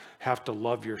first have to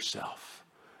love yourself.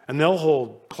 And they'll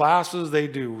hold classes, they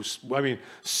do,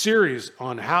 series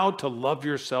on how to love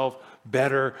yourself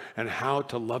better and how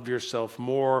to love yourself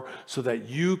more so that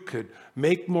you could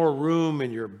make more room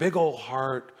in your big old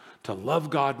heart to love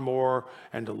God more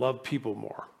and to love people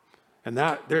more. And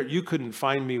you couldn't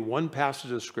find me one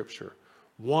passage of scripture,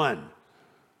 one,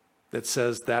 that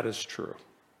says that is true.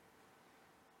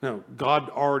 No, God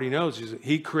already knows.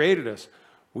 He created us.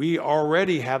 We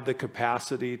already have the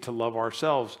capacity to love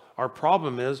ourselves. Our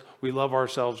problem is we love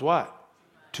ourselves what?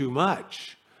 Too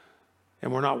much.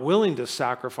 And we're not willing to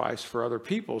sacrifice for other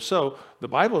people. So the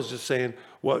Bible is just saying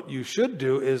what you should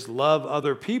do is love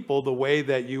other people the way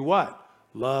that you what?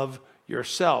 Love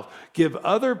yourself. Give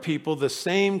other people the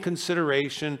same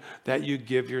consideration that you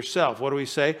give yourself. What do we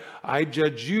say? I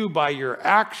judge you by your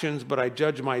actions, but I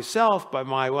judge myself by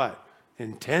my what?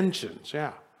 Intentions.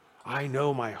 Yeah. I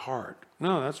know my heart.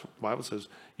 No, that's what the Bible says.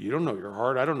 You don't know your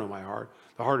heart. I don't know my heart.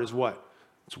 The heart is what?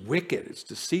 It's wicked. It's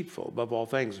deceitful above all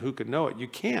things. Who can know it? You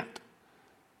can't.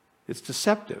 It's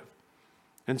deceptive.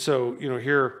 And so,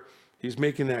 here he's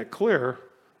making that clear.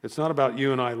 It's not about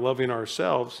you and I loving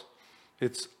ourselves.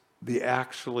 It's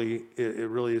it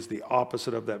really is the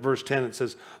opposite of that. Verse 10, it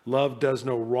says, love does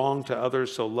no wrong to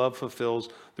others, so love fulfills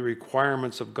the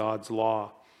requirements of God's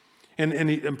law.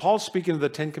 And Paul's speaking of the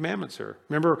 10 Commandments here.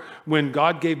 Remember when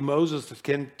God gave Moses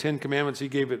the 10 Commandments, he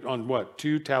gave it on what?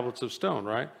 2 tablets of stone,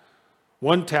 right?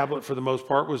 One tablet for the most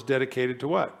part was dedicated to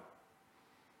what?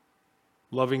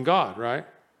 Loving God, right?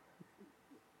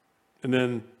 And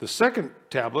then the second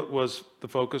tablet the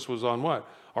focus was on what?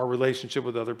 Our relationship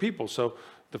with other people. So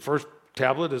the first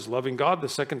tablet is loving God. The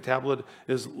second tablet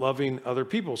is loving other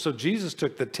people. So Jesus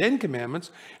took the 10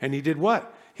 Commandments and he did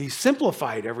what? He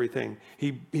simplified everything.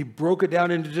 He broke it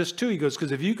down into just 2. He goes,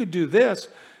 because if you could do this,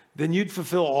 then you'd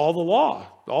fulfill all the law.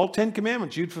 All 10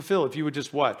 Commandments you'd fulfill if you would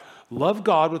just what? Love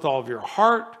God with all of your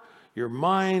heart, your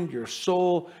mind, your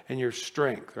soul, and your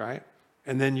strength, right?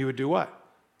 And then you would do what?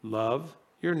 Love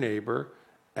your neighbor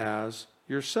as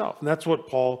yourself. And that's what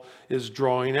Paul is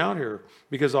drawing out here.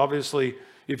 Because obviously,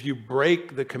 if you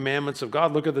break the commandments of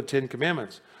God, look at the 10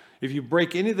 Commandments. If you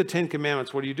break any of the 10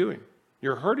 Commandments, what are you doing?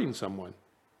 You're hurting someone.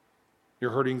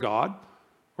 You're hurting God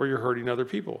or you're hurting other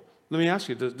people. Let me ask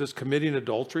you, does committing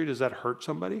adultery, does that hurt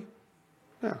somebody?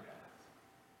 Yeah.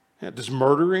 Does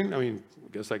murdering, I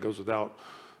guess that goes without,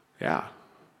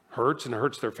 hurts, and it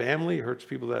hurts their family, it hurts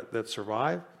people that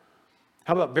survive.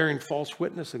 How about bearing false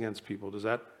witness against people? Does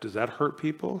that hurt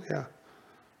people? Yeah.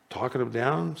 Talking them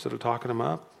down instead of talking them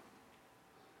up?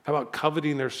 How about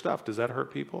coveting their stuff? Does that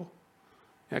hurt people?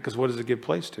 Yeah, because what does it give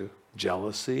place to?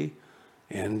 Jealousy,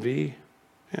 envy.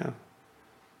 Yeah.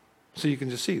 So you can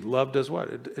just see, love does what?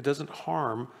 It doesn't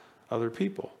harm other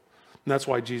people. And that's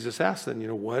why Jesus asked them,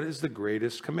 what is the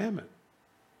greatest commandment?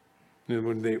 And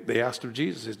when they asked of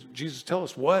Jesus, Jesus, tell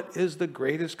us, what is the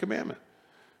greatest commandment?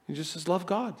 He just says, love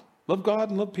God. Love God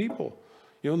and love people.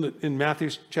 In Matthew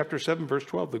chapter 7, verse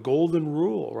 12, the golden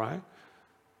rule, right?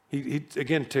 He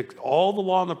again took all the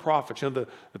law and the prophets.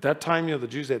 At that time, the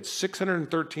Jews had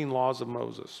 613 laws of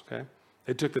Moses, okay?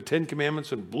 They took the 10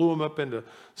 Commandments and blew them up into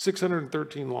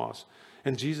 613 laws.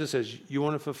 And Jesus says, you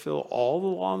want to fulfill all the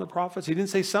law and the prophets? He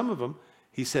didn't say some of them.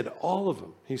 He said all of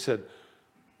them. He said,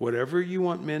 whatever you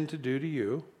want men to do to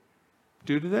you,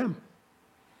 do to them.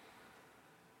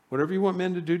 Whatever you want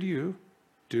men to do to you,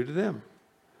 do to them.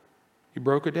 He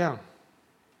broke it down.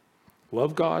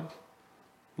 Love God,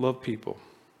 love people.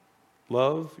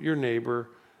 Love your neighbor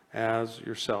as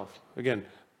yourself. Again,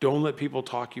 don't let people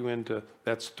talk you into,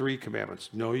 that's 3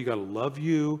 commandments. No, you got to love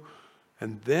you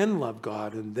and then love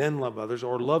God and then love others,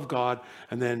 or love God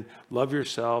and then love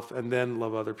yourself and then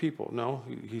love other people. No,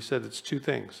 he said it's 2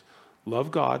 things.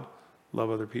 Love God, love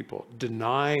other people.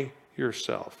 Deny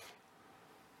yourself.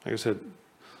 Like I said,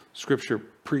 Scripture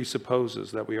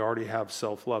presupposes that we already have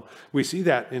self-love. We see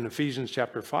that in Ephesians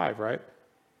chapter 5, right?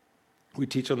 We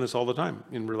teach on this all the time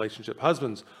in relationship.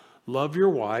 Husbands, love your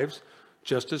wives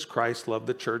just as Christ loved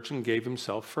the church and gave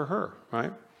himself for her,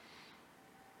 right?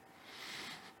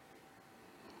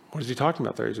 What is he talking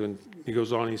about there? He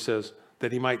goes on, he says,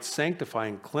 that he might sanctify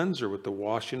and cleanse her with the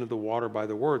washing of the water by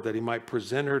the word, that he might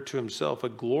present her to himself a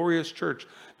glorious church,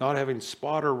 not having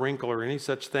spot or wrinkle or any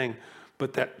such thing,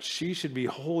 but that she should be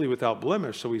holy without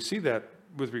blemish. So we see that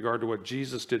with regard to what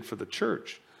Jesus did for the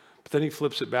church. But then he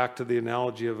flips it back to the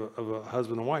analogy of a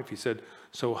husband and wife. He said,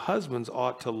 so husbands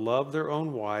ought to love their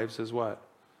own wives as what?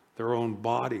 Their own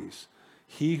bodies.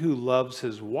 He who loves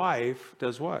his wife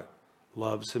does what?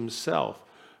 Loves himself.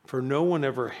 For no one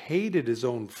ever hated his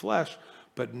own flesh,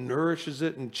 but nourishes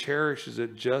it and cherishes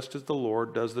it just as the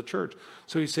Lord does the church.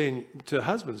 So he's saying to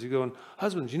husbands, he's going,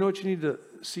 husbands, you know what you need to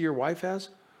see your wife as?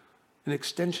 An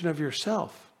extension of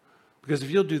yourself. Because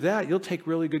if you'll do that, you'll take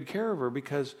really good care of her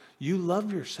because you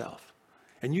love yourself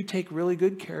and you take really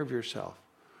good care of yourself.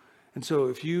 And so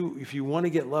if you want to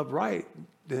get loved right,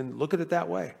 then look at it that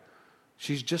way.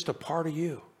 She's just a part of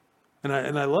you. And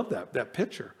I love that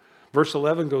picture. Verse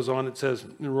 11 goes on, it says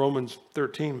in Romans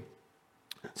 13,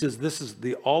 it says, this is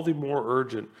all the more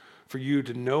urgent for you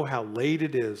to know how late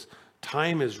it is.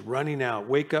 Time is running out.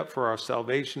 Wake up, for our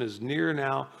salvation is nearer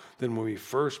now than when we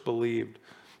first believed.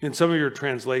 In some of your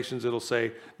translations, it'll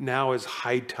say, now is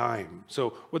high time.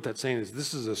 So what that's saying is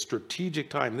this is a strategic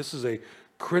time. This is a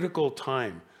critical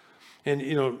time. And,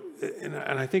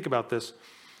 and I think about this,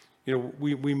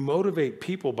 we motivate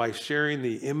people by sharing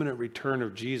the imminent return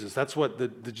of Jesus. That's what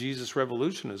the Jesus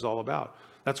Revolution is all about.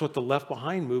 That's what the Left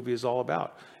Behind movie is all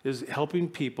about, is helping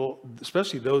people,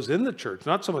 especially those in the church,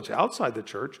 not so much outside the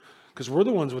church, because we're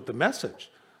the ones with the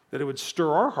message, that it would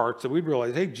stir our hearts, that we'd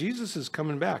realize, hey, Jesus is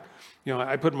coming back.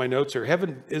 I put in my notes here,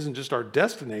 heaven isn't just our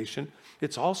destination,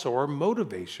 it's also our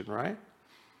motivation, right?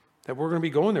 That we're going to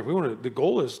be going there. The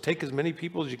goal is take as many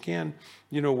people as you can,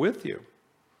 with you.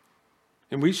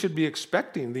 And we should be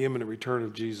expecting the imminent return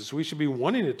of Jesus. We should be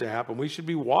wanting it to happen. We should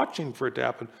be watching for it to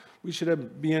happen. We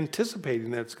should be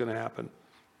anticipating that it's going to happen.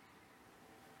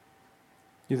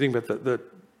 You think about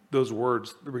those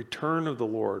words, the return of the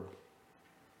Lord.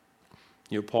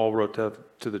 Paul wrote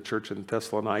to the church in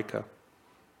Thessalonica.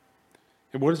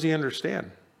 And what does he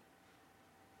understand?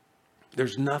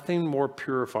 There's nothing more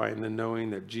purifying than knowing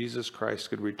that Jesus Christ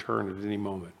could return at any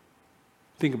moment.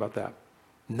 Think about that.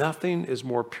 Nothing is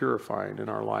more purifying in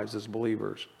our lives as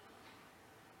believers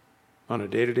on a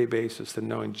day-to-day basis than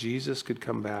knowing Jesus could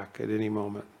come back at any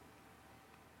moment.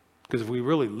 Because if we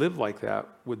really live like that,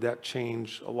 would that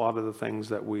change a lot of the things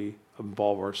that we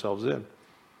involve ourselves in?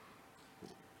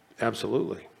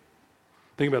 Absolutely.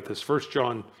 Think about this. 1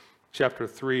 John chapter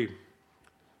 3. If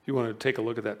you want to take a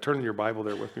look at that, turn in your Bible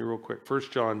there with me real quick. 1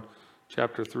 John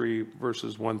chapter 3,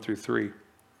 verses 1 through 3.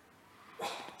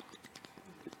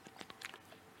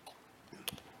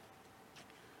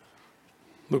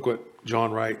 Look what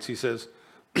John writes. He says,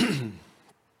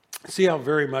 see how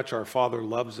very much our Father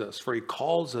loves us, for he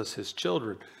calls us his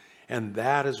children, and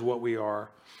that is what we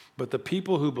are. But the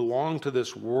people who belong to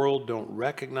this world don't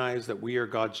recognize that we are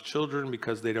God's children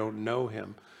because they don't know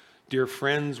him. Dear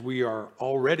friends, we are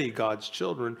already God's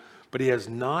children, but he has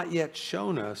not yet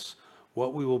shown us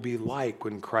what we will be like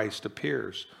when Christ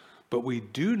appears. But we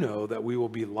do know that we will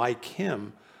be like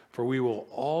him, for we will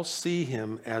all see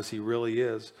him as he really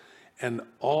is. And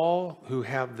all who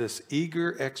have this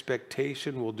eager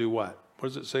expectation will do what? What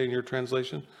does it say in your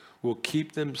translation? Will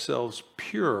keep themselves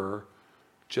pure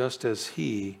just as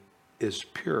he is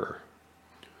pure.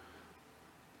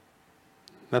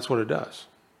 That's what it does.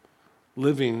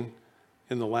 Living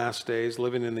in the last days,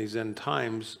 living in these end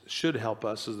times should help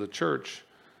us as the church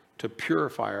to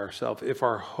purify ourselves if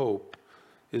our hope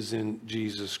is in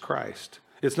Jesus Christ.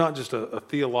 It's not just a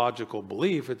theological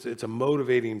belief, it's a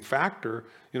motivating factor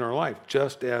in our life,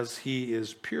 just as he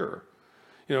is pure.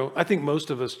 I think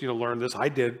most of us, learned this. I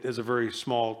did as a very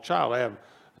small child. I have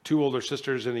 2 older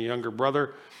sisters and a younger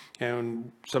brother.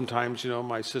 And sometimes,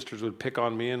 my sisters would pick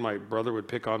on me and my brother would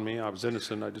pick on me. I was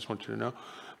innocent, I just want you to know.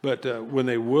 But when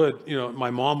they would, my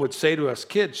mom would say to us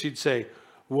kids, she'd say,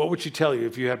 what would she tell you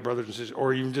if you had brothers and sisters?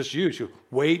 Or even just you. She'd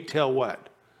wait till what?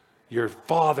 Your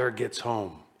father gets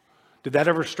home. Did that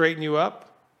ever straighten you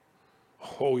up?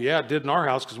 Oh, yeah, it did in our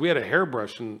house because we had a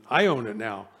hairbrush and I own it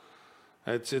now.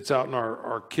 It's out in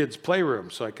our kids'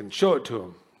 playroom so I can show it to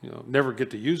them. Never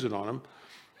get to use it on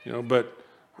them.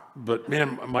 But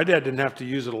man, my dad didn't have to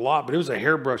use it a lot, but it was a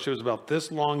hairbrush. It was about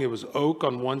this long. It was oak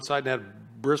on one side and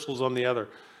had bristles on the other.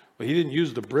 But he didn't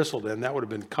use the bristled end. That would have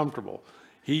been comfortable.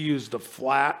 He used the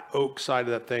flat oak side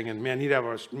of that thing. And man, he'd have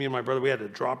us, me and my brother, we had to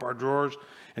drop our drawers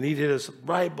and he'd hit us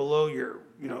right below your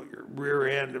rear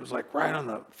end. It was like right on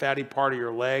the fatty part of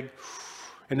your leg.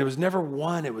 And it was never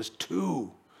 1, it was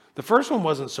 2. The first one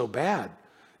wasn't so bad.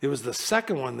 It was the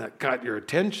second one that got your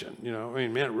attention.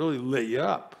 Man, it really lit you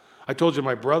up. I told you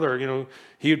my brother,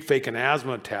 he would fake an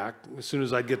asthma attack. As soon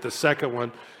as I'd get the second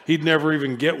one, he'd never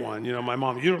even get one. My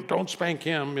mom, don't spank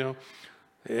him,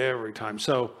 every time.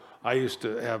 So I used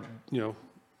to have,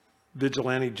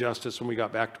 vigilante justice when we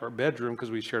got back to our bedroom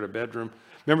because we shared a bedroom.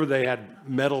 Remember they had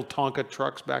metal Tonka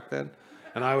trucks back then?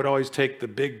 And I would always take the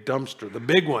big dumpster, the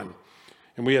big one.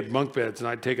 And we had bunk beds, and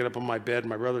I'd take it up on my bed, and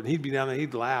my brother, and he'd be down there,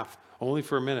 he'd laugh, only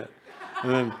for a minute.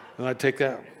 And I'd take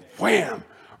that, wham,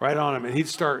 right on him. And he'd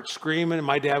start screaming, and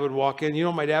my dad would walk in. You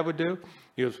know what my dad would do?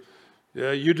 He goes,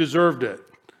 yeah, you deserved it.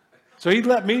 So he'd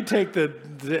let me take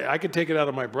I could take it out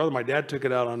on my brother. My dad took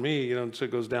it out on me, so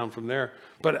it goes down from there.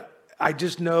 But I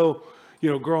just know,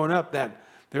 growing up that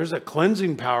there's a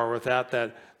cleansing power with that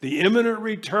the imminent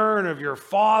return of your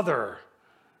Father.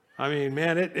 I mean,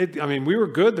 man, we were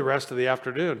good the rest of the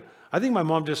afternoon. I think my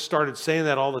mom just started saying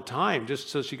that all the time just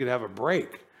so she could have a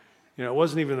break. It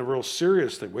wasn't even a real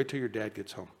serious thing. Wait till your dad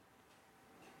gets home.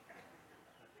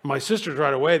 My sisters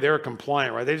right away, they were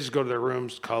compliant, right? They just go to their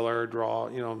rooms, color, draw.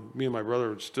 Me and my brother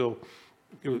would still,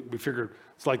 we figured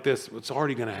it's like this. It's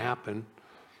already going to happen.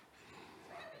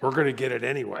 We're going to get it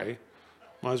anyway.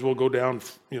 Might as well go down,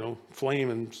 flame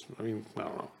and, I don't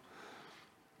know.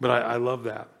 But I love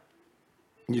that.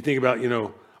 And you think about,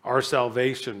 our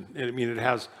salvation. It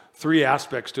has three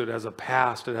aspects to it. It has a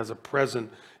past, it has a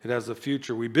present, it has a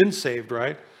future. We've been saved,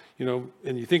 right? And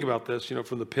you think about this,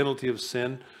 from the penalty of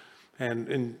sin,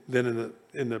 and then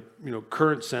in the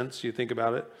current sense, you think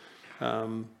about it.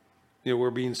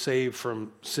 We're being saved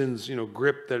from sin's,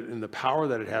 grip that and the power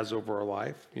that it has over our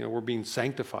life. We're being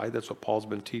sanctified. That's what Paul's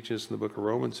been teaching us in the book of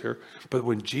Romans here. But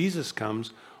when Jesus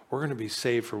comes, we're going to be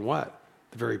saved from what?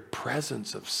 The very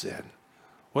presence of sin.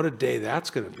 What a day that's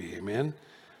going to be, amen?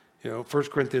 1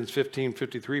 Corinthians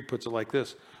 15:53 puts it like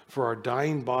this. For our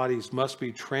dying bodies must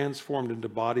be transformed into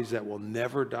bodies that will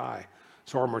never die.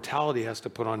 So our mortality has to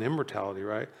put on immortality,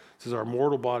 right? It says our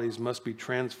mortal bodies must be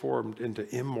transformed into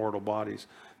immortal bodies.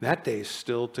 That day is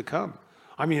still to come.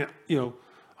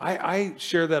 I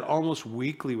share that almost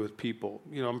weekly with people.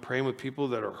 I'm praying with people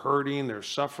that are hurting, they're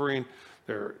suffering,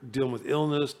 they're dealing with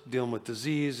illness, dealing with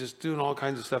disease, just doing all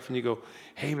kinds of stuff. And you go,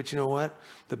 hey, but you know what?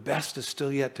 The best is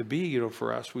still yet to be,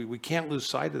 for us. We can't lose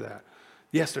sight of that.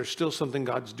 Yes, there's still something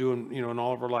God's doing, in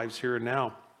all of our lives here and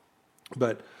now.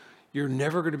 But you're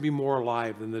never going to be more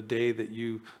alive than the day that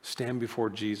you stand before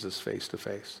Jesus face to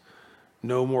face.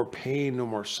 No more pain, no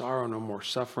more sorrow, no more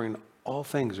suffering. All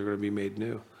things are going to be made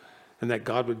new. And that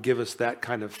God would give us that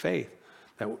kind of faith.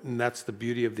 And that's the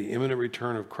beauty of the imminent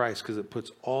return of Christ, because it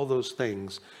puts all those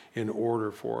things in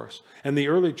order for us. And the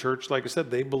early church, like I said,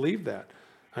 they believed that.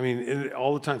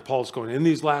 All the time Paul's going, in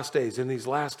these last days, in these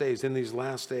last days, in these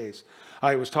last days.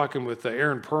 I was talking with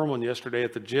Aaron Perlman yesterday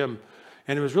at the gym,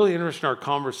 and it was really interesting, our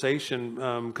conversation,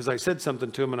 because I said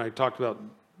something to him, and I talked about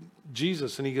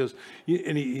Jesus, and he goes,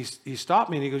 and he stopped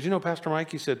me, and he goes, Pastor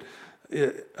Mike, he said,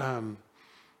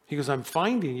 he goes, I'm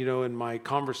finding, in my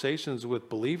conversations with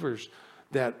believers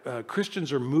that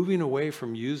Christians are moving away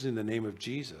from using the name of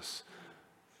Jesus.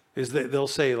 Is that they'll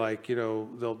say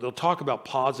they'll talk about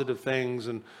positive things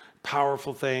and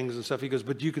powerful things and stuff. He goes,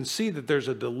 but you can see that there's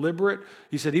a deliberate,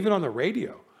 he said, even on the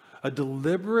radio, a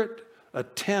deliberate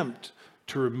attempt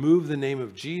to remove the name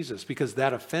of Jesus because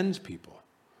that offends people.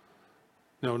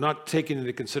 Not taking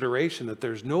into consideration that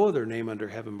there's no other name under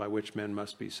heaven by which men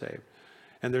must be saved.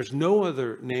 And there's no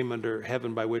other name under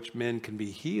heaven by which men can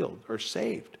be healed or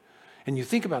saved. And you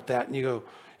think about that and you go,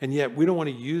 and yet we don't want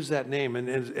to use that name. And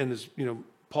as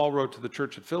Paul wrote to the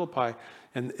church at Philippi,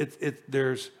 and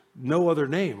there's no other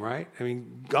name, right?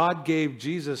 God gave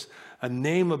Jesus a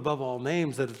name above all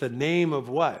names, that at the name of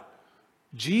what?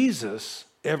 Jesus,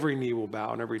 every knee will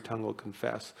bow and every tongue will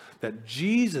confess that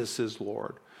Jesus is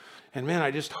Lord. And man,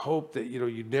 I just hope that,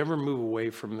 you never move away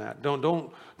from that.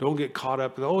 Don't get caught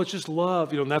up in, it's just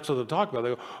love. And that's what they'll talk about.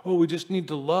 They go, we just need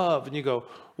to love. And you go,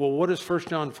 well, what does 1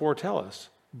 John 4 tell us?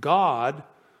 God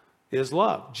is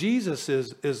love. Jesus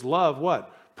is love,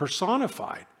 what?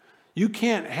 Personified. You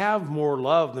can't have more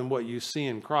love than what you see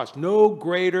in Christ. No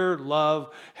greater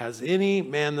love has any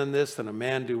man than this, than a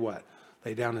man do what?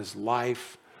 Lay down his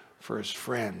life for his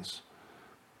friends.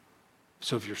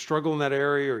 So if you're struggling in that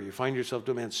area or you find yourself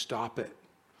doing, man, stop it.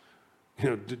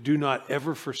 Do not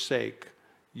ever forsake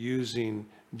using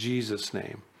Jesus'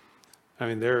 name.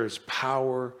 There is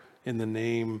power in the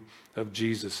name of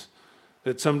Jesus.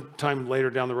 That sometime later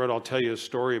down the road, I'll tell you a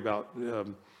story about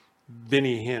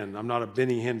Benny Hinn. I'm not a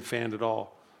Benny Hinn fan at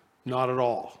all. Not at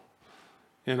all.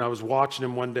 And I was watching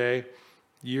him one day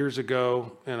years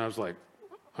ago, and I was like,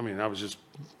 I was just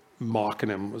mocking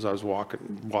him as I was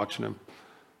watching him.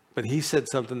 But he said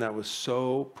something that was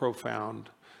so profound.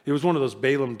 It was one of those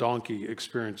Balaam donkey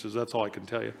experiences. That's all I can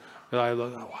tell you. And I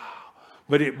thought, oh, wow.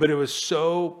 But it was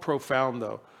so profound,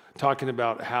 though, talking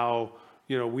about how,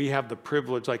 we have the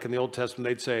privilege, like in the Old Testament,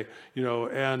 they'd say,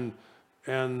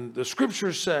 and the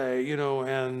scriptures say,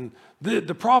 and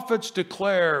the prophets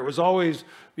declare. It was always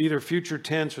either future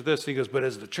tense or this. And he goes, but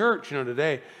as the church,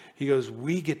 today, he goes,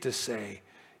 we get to say,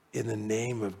 in the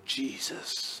name of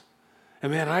Jesus.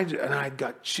 And man, I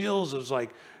got chills. It was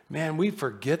like, man, we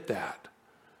forget that.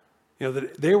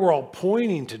 That they were all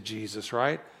pointing to Jesus,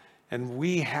 right? And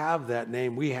we have that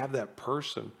name. We have that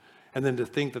person. And then to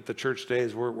think that the church today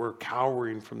is we're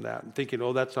cowering from that and thinking,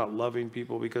 oh, that's not loving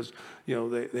people because,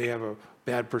 they have a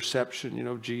bad perception,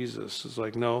 of Jesus. It's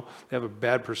like, no, they have a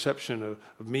bad perception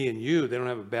of me and you. They don't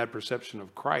have a bad perception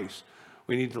of Christ.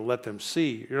 We need to let them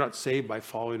see. You're not saved by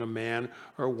following a man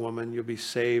or a woman. You'll be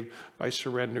saved by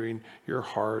surrendering your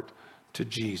heart to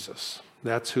Jesus.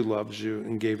 That's who loves you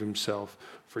and gave himself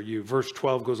for you. Verse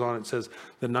 12 goes on. It says,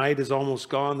 the night is almost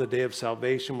gone. The day of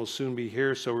salvation will soon be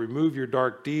here. So remove your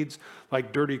dark deeds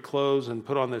like dirty clothes and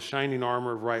put on the shining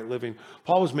armor of right living.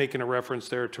 Paul was making a reference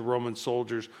there to Roman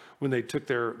soldiers. When they took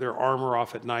their armor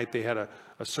off at night, they had a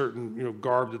certain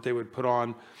garb that they would put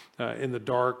on in the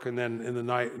dark. And then in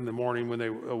the morning when they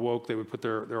awoke, they would put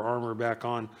their armor back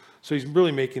on. So he's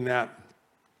really making that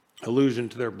allusion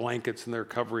to their blankets and their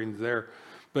coverings there.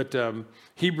 But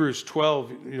Hebrews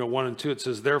 12, 1 and 2, it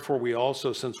says, therefore we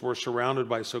also, since we're surrounded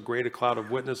by so great a cloud of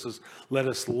witnesses, let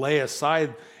us lay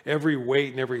aside every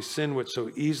weight and every sin which so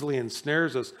easily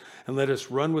ensnares us, and let us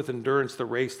run with endurance the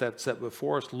race that's set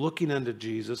before us, looking unto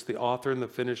Jesus, the author and the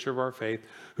finisher of our faith,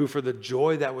 who for the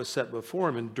joy that was set before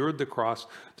him endured the cross,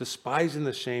 despising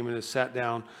the shame, and is sat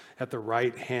down at the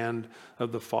right hand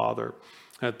of the Father,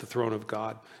 at the throne of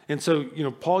God. And so,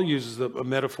 Paul uses a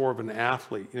metaphor of an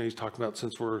athlete. He's talking about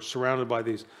since we're surrounded by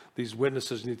these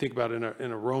witnesses, and you think about it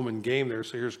in a Roman game there.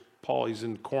 So here's Paul, he's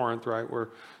in Corinth, right? We're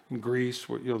in Greece,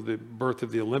 where, the birth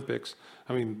of the Olympics.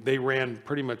 I mean, they ran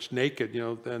pretty much naked,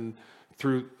 and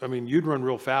you'd run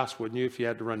real fast, wouldn't you, if you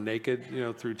had to run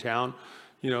naked, through town?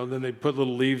 Then they put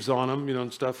little leaves on them,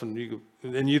 and stuff. And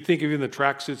you think even the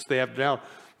tracksuits they have now,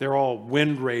 they're all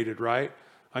wind rated, right?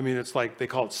 I mean, it's like they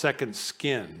call it second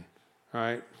skin,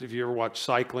 right? If you ever watch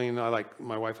cycling,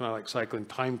 my wife and I like cycling,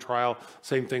 time trial,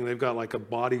 same thing. They've got like a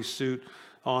bodysuit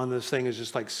on. This thing is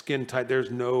just like skin tight.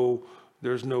 There's no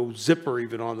zipper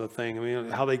even on the thing. I mean,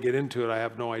 how they get into it, I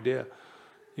have no idea.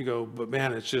 You go, but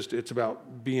man, it's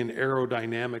about being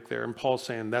aerodynamic there. And Paul's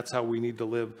saying that's how we need to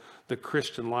live the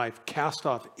Christian life. Cast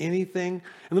off anything.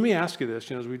 And let me ask you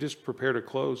this, as we just prepare to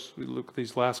close, we look at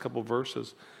these last couple of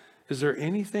verses. Is there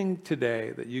anything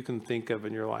today that you can think of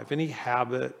in your life, any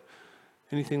habit,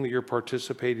 anything that you're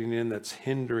participating in that's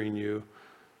hindering you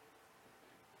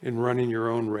in running your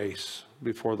own race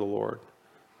before the Lord?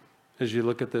 As you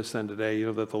look at this then today,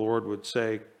 that the Lord would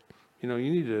say, you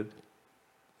need to,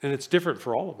 and it's different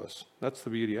for all of us. That's the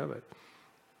beauty of it.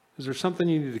 Is there something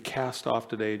you need to cast off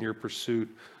today in your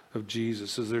pursuit of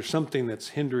Jesus? Is there something that's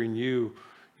hindering you,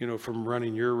 from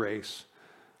running your race?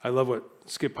 I love what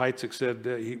Skip Heitzig said.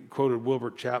 He quoted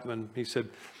Wilbert Chapman. He said,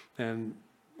 and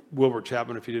Wilbert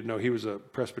Chapman, if you didn't know, he was a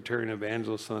Presbyterian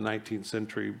evangelist in the 19th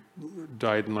century,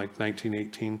 died in like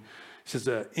 1918. He says,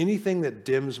 anything that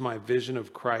dims my vision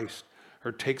of Christ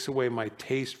or takes away my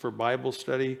taste for Bible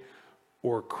study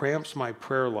or cramps my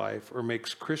prayer life or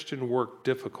makes Christian work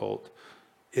difficult,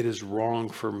 it is wrong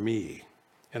for me.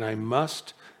 And I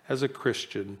must, as a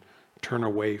Christian, turn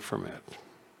away from it.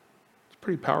 It's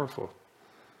pretty powerful.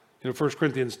 1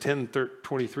 Corinthians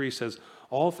 10:23 says,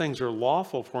 all things are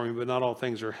lawful for me, but not all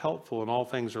things are helpful. And all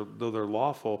things, though they're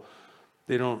lawful,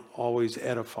 they don't always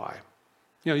edify.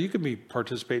 You could be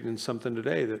participating in something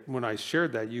today that when I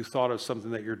shared that, you thought of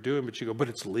something that you're doing, but you go, but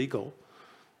it's legal.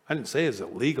 I didn't say, is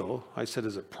it legal? I said,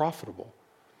 is it profitable?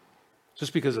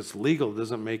 Just because it's legal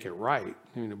doesn't make it right.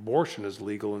 Abortion is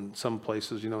legal in some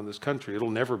places, in this country. It'll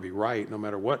never be right, no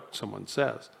matter what someone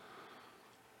says.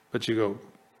 But you go,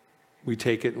 we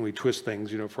take it and we twist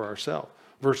things, for ourselves.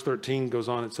 Verse 13 goes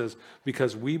on, it says,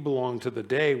 because we belong to the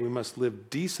day, we must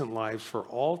live decent lives for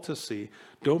all to see.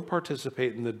 Don't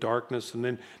participate in the darkness. And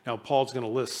then now Paul's going to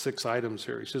list 6 items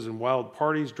here. He says, in wild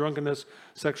parties, drunkenness,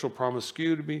 sexual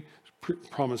promiscuity,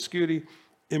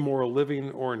 immoral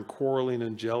living, or in quarreling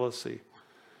and jealousy.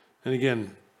 And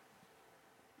again,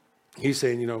 he's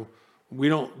saying, we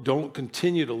don't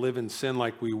continue to live in sin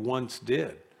like we once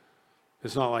did.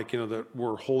 It's not like, that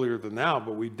we're holier than thou,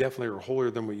 but we definitely are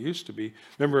holier than we used to be.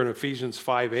 Remember in Ephesians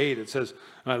 5:8, it says,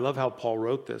 and I love how Paul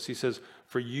wrote this. He says,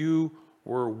 for you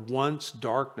were once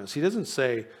darkness. He doesn't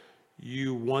say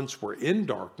you once were in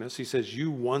darkness. He says,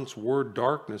 you once were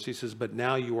darkness. He says, but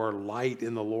now you are light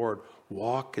in the Lord.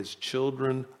 Walk as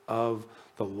children of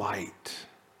the light.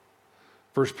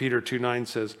 1 Peter 2:9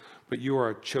 says, but you are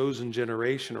a chosen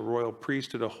generation, a royal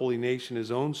priesthood, a holy nation, his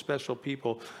own special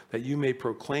people, that you may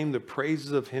proclaim the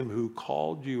praises of him who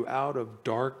called you out of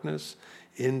darkness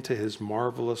into his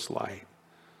marvelous light.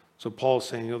 So Paul's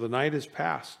saying, the night is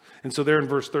past. And so there in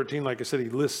verse 13, like I said, he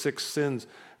lists 6 sins.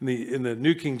 In the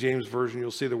New King James Version,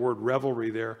 you'll see the word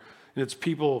revelry there. And it's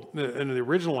people, in the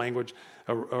original language,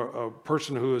 a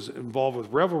person who was involved with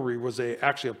revelry was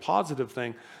actually a positive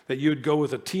thing, that you'd go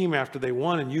with a team after they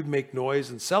won and you'd make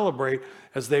noise and celebrate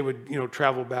as they would,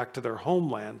 travel back to their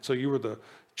homeland. So you were the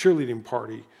cheerleading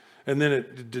party. And then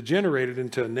it degenerated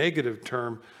into a negative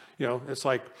term. It's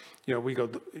like, we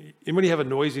go, anybody have a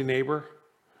noisy neighbor?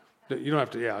 You don't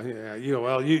have to,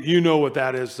 you know what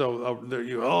that is. So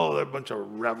they're a bunch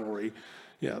of revelry.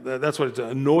 Yeah, that's what it's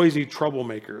a noisy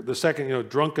troublemaker. The second,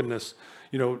 drunkenness.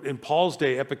 In Paul's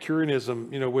day,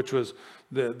 Epicureanism, which was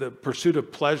the pursuit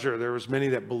of pleasure. There was many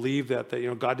that believed that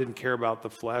God didn't care about the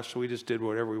flesh, so we just did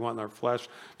whatever we want in our flesh.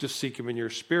 Just seek him in your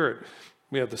spirit.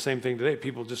 We have the same thing today.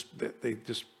 People just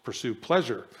pursue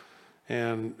pleasure,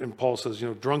 and Paul says,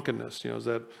 drunkenness. Is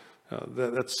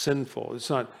that's sinful. It's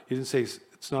not. He didn't say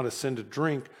it's not a sin to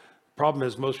drink. Problem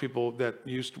is, most people that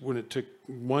when it took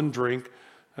one drink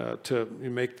to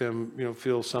make them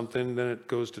feel something, then it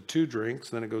goes to 2 drinks,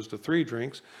 then it goes to 3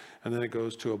 drinks, and then it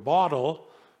goes to a bottle.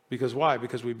 Because why?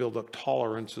 Because we build up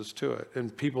tolerances to it.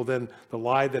 And people then, the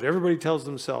lie that everybody tells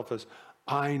themselves is,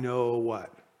 I know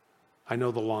what? I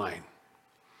know the line.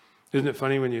 Isn't it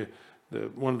funny when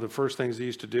one of the first things they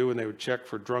used to do when they would check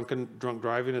for drunk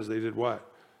driving is they did what?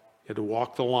 You had to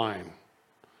walk the line,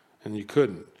 and you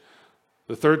couldn't.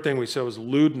 The third thing we said was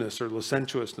lewdness or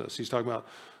licentiousness. He's talking about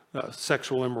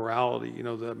sexual immorality.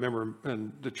 Remember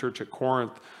in the church at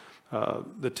Corinth,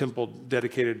 the temple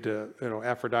dedicated to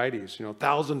Aphrodites.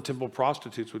 1,000 temple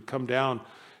prostitutes would come down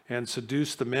and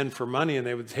seduce the men for money, and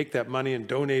they would take that money and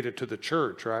donate it to the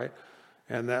church, right?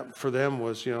 And that for them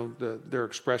was their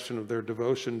expression of their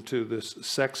devotion to this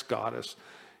sex goddess.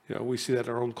 We see that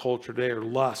in our own culture today, or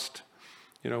lust.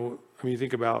 You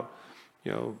think about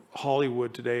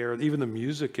Hollywood today, or even the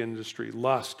music industry.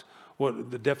 Lust.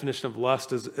 What the definition of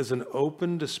lust is an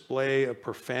open display of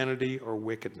profanity or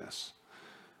wickedness.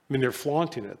 They're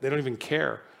flaunting it. They don't even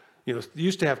care. It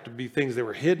used to have to be things that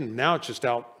were hidden. Now it's just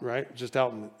out, right? Just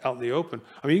out in the open.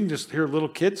 You can just hear little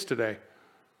kids today.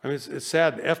 It's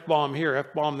sad. F-bomb here,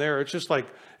 F-bomb there. It's just like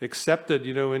accepted,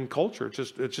 in culture.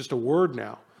 It's just a word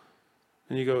now.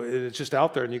 And you go, it's just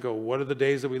out there. And you go, what are the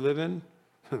days that we live in?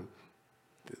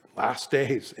 Last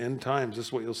days, end times. This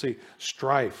is what you'll see.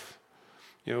 Strife.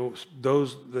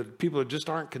 The people that just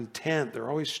aren't content. They're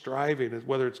always striving,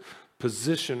 whether it's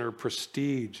position or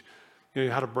prestige.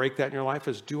 How to break that in your life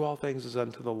is do all things as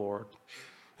unto the Lord.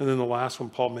 And then the last one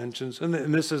Paul mentions, and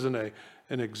this isn't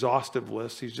an exhaustive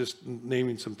list. He's just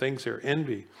naming some things here.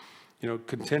 Envy,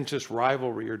 contentious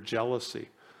rivalry or jealousy.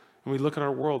 And we look at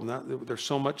our world, and there's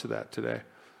so much of that today.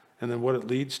 And then what it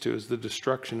leads to is the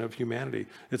destruction of humanity.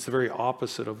 It's the very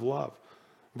opposite of love.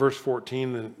 Verse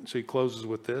 14, so he closes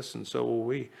with this, and so will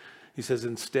we. He says,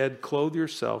 instead, clothe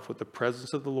yourself with the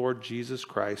presence of the Lord Jesus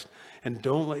Christ, and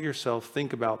don't let yourself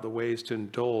think about the ways to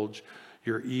indulge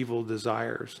your evil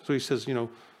desires. So he says,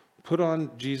 put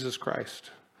on Jesus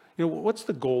Christ. What's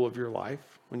the goal of your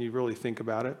life when you really think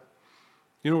about it?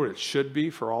 You know what it should be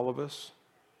for all of us?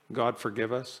 God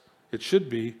forgive us. It should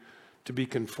be to be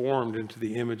conformed into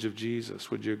the image of Jesus.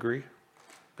 Would you agree?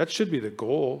 That should be the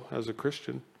goal as a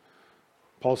Christian.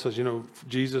 Paul says,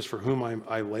 Jesus for whom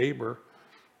I labor,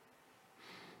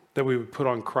 that we would put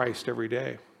on Christ every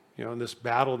day. In this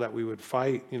battle that we would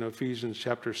fight, Ephesians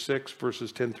chapter 6,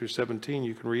 verses 10 through 17,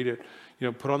 you can read it,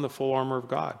 put on the full armor of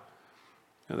God.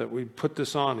 And that we put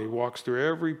this on. He walks through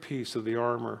every piece of the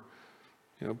armor.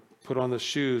 Put on the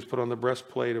shoes, put on the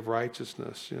breastplate of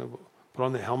righteousness, put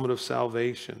on the helmet of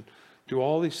salvation. Do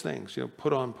all these things,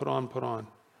 put on.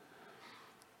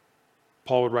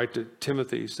 Paul would write to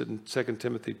Timothy, he said in 2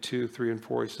 Timothy 2, 3, and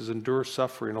 4, he says, endure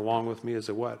suffering along with me as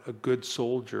a what? A good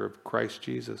soldier of Christ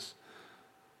Jesus.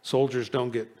 Soldiers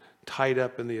don't get tied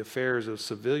up in the affairs of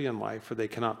civilian life, for they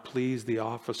cannot please the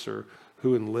officer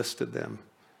who enlisted them.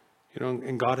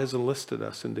 And God has enlisted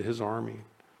us into his army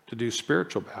to do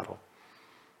spiritual battle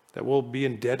that we'll be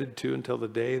indebted to until the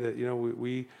day that,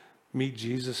 we meet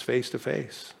Jesus face to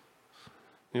face.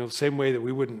 The same way that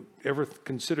we wouldn't ever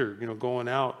consider, going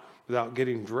out without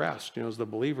getting dressed. As the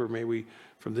believer, may we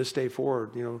from this day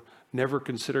forward, never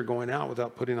consider going out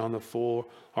without putting on the full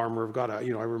armor of God. I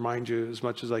remind you as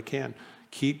much as I can,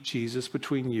 Keep Jesus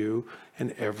between you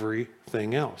and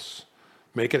everything else.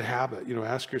 Make it a habit.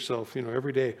 Ask yourself,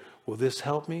 every day, will this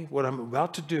help me? What I'm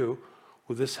about to do,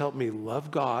 will this help me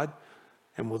love God?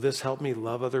 And will this help me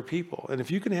love other people? And if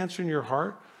you can answer in your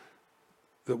heart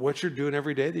that what you're doing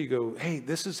every day, that you go, hey,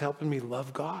 this is helping me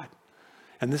love God.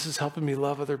 And this is helping me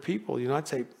love other people. I'd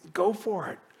say, go for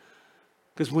it.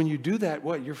 Because when you do that,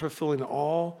 you're fulfilling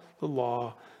all the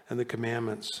law and the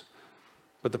commandments.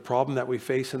 But the problem that we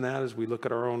face in that is we look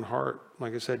at our own heart.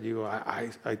 Like I said,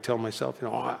 I tell myself,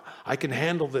 I can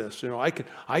handle this. I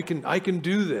can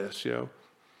do this.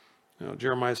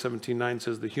 Jeremiah 17:9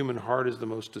 says, the human heart is the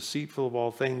most deceitful of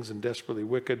all things and desperately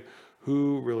wicked.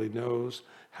 Who really knows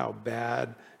how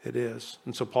bad it is?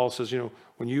 And so Paul says,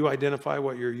 when you identify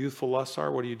what your youthful lusts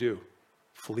are, what do?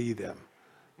 Flee them.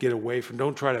 Get away from,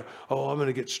 don't try to, I'm going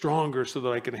to get stronger so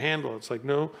that I can handle it. It's like,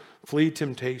 no, flee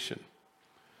temptation.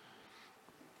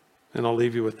 And I'll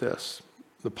leave you with this,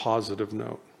 the positive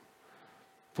note.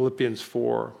 Philippians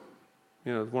 4,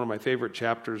 one of my favorite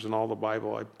chapters in all the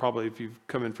Bible. If you've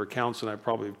come in for counseling, I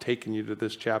probably have taken you to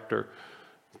this chapter,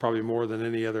 probably more than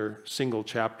any other single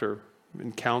chapter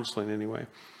in counseling anyway.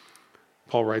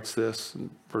 Paul writes this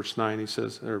in verse 9,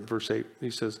 verse 8,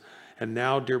 he says, and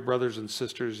now, dear brothers and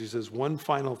sisters, he says, one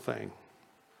final thing.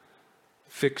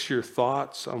 Fix your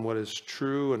thoughts on what is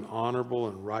true and honorable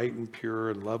and right and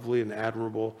pure and lovely and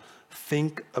admirable.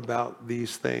 Think about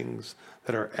these things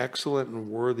that are excellent and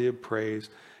worthy of praise.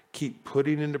 Keep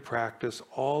putting into practice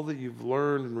all that you've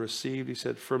learned and received, he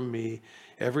said, from me,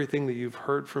 everything that you've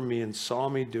heard from me and saw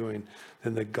me doing,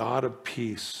 then the God of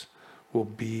peace will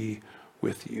be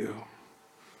with you.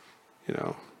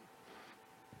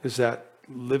 Is that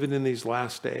living in these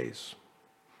last days,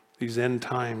 these end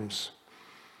times,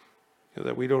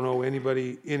 that we don't owe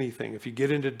anybody anything. If you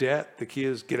get into debt, the key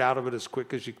is get out of it as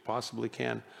quick as you possibly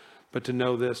can. But to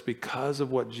know this, because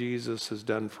of what Jesus has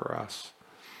done for us,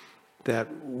 that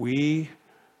we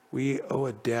owe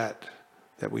a debt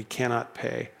that we cannot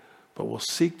pay, but we'll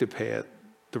seek to pay it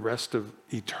the rest of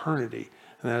eternity.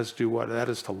 And that is to do what? That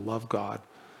is to love God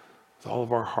with all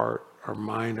of our heart, our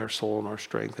mind, our soul, and our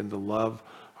strength, and to love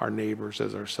our neighbors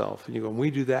as ourselves. And when we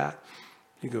do that,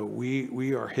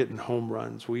 we are hitting home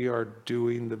runs. We are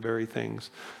doing the very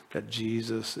things that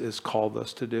Jesus has called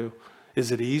us to do.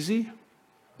 Is it easy?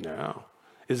 No.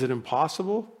 Is it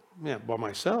impossible? Yeah, by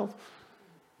myself.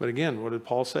 But again, what did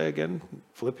Paul say again?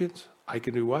 Philippians, I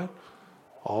can do what?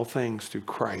 All things through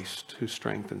Christ who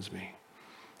strengthens me.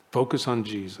 Focus on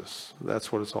Jesus.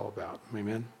 That's what it's all about.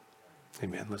 Amen?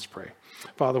 Amen. Let's pray.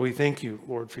 Father, we thank you,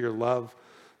 Lord, for your love.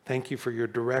 Thank you for your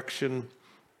direction.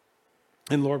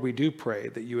 And Lord, we do pray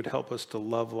that you would help us to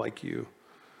love like you.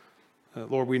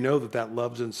 Lord, we know that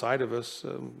love's inside of us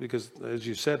because, as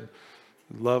you said,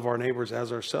 love our neighbors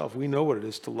as ourselves. We know what it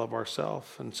is to love ourselves.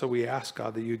 And so we ask,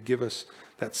 God, that you'd give us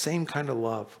that same kind of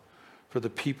love for the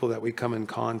people that we come in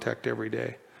contact every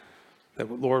day.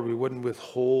 That, Lord, we wouldn't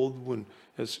withhold when,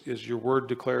 as your word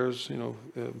declares,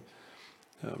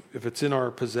 if it's in our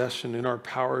possession, in our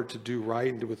power to do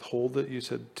right and to withhold it, you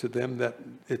said to them that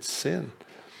it's sin.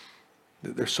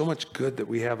 There's so much good that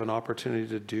we have an opportunity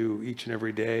to do each and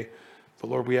every day. But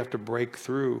Lord, we have to break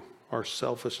through our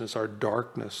selfishness, our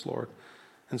darkness, Lord.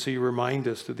 And so you remind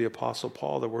us through the Apostle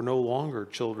Paul that we're no longer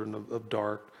children of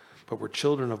dark, but we're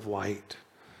children of light.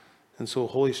 And so,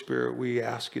 Holy Spirit, we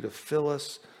ask you to fill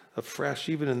us afresh,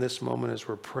 even in this moment as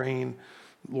we're praying,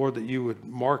 Lord, that you would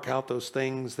mark out those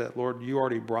things that, Lord, you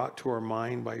already brought to our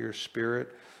mind by your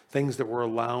Spirit, things that we're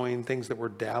allowing, things that we're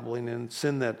dabbling in,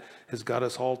 sin that has got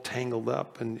us all tangled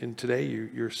up. And today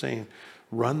you're saying,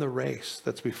 run the race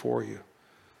that's before you.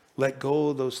 Let go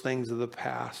of those things of the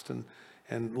past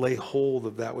and lay hold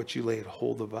of that which you laid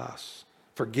hold of us,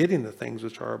 forgetting the things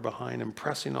which are behind and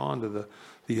pressing on to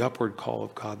the upward call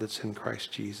of God that's in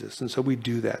Christ Jesus. And so we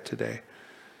do that today.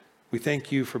 We thank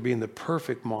you for being the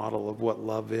perfect model of what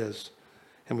love is.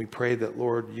 And we pray that,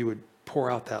 Lord, you would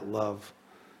pour out that love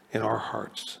in our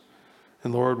hearts.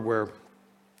 And Lord, where,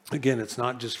 again, it's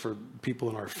not just for people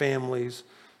in our families.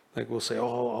 Like we'll say,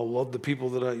 I'll love the people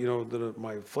that are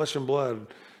my flesh and blood,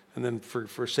 and then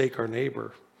forsake our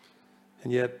neighbor.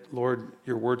 And yet, Lord,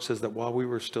 your word says that while we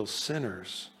were still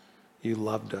sinners, you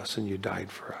loved us and you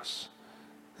died for us.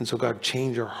 And so, God,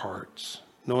 change our hearts,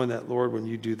 knowing that, Lord, when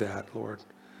you do that, Lord,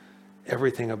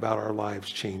 everything about our lives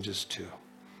changes too.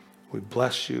 We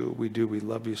bless you. We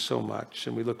love you so much.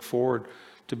 And we look forward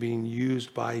to being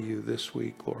used by you this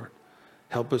week, Lord.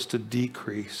 Help us to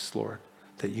decrease, Lord,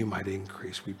 that you might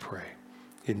increase, we pray.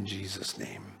 In Jesus'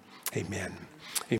 name, amen.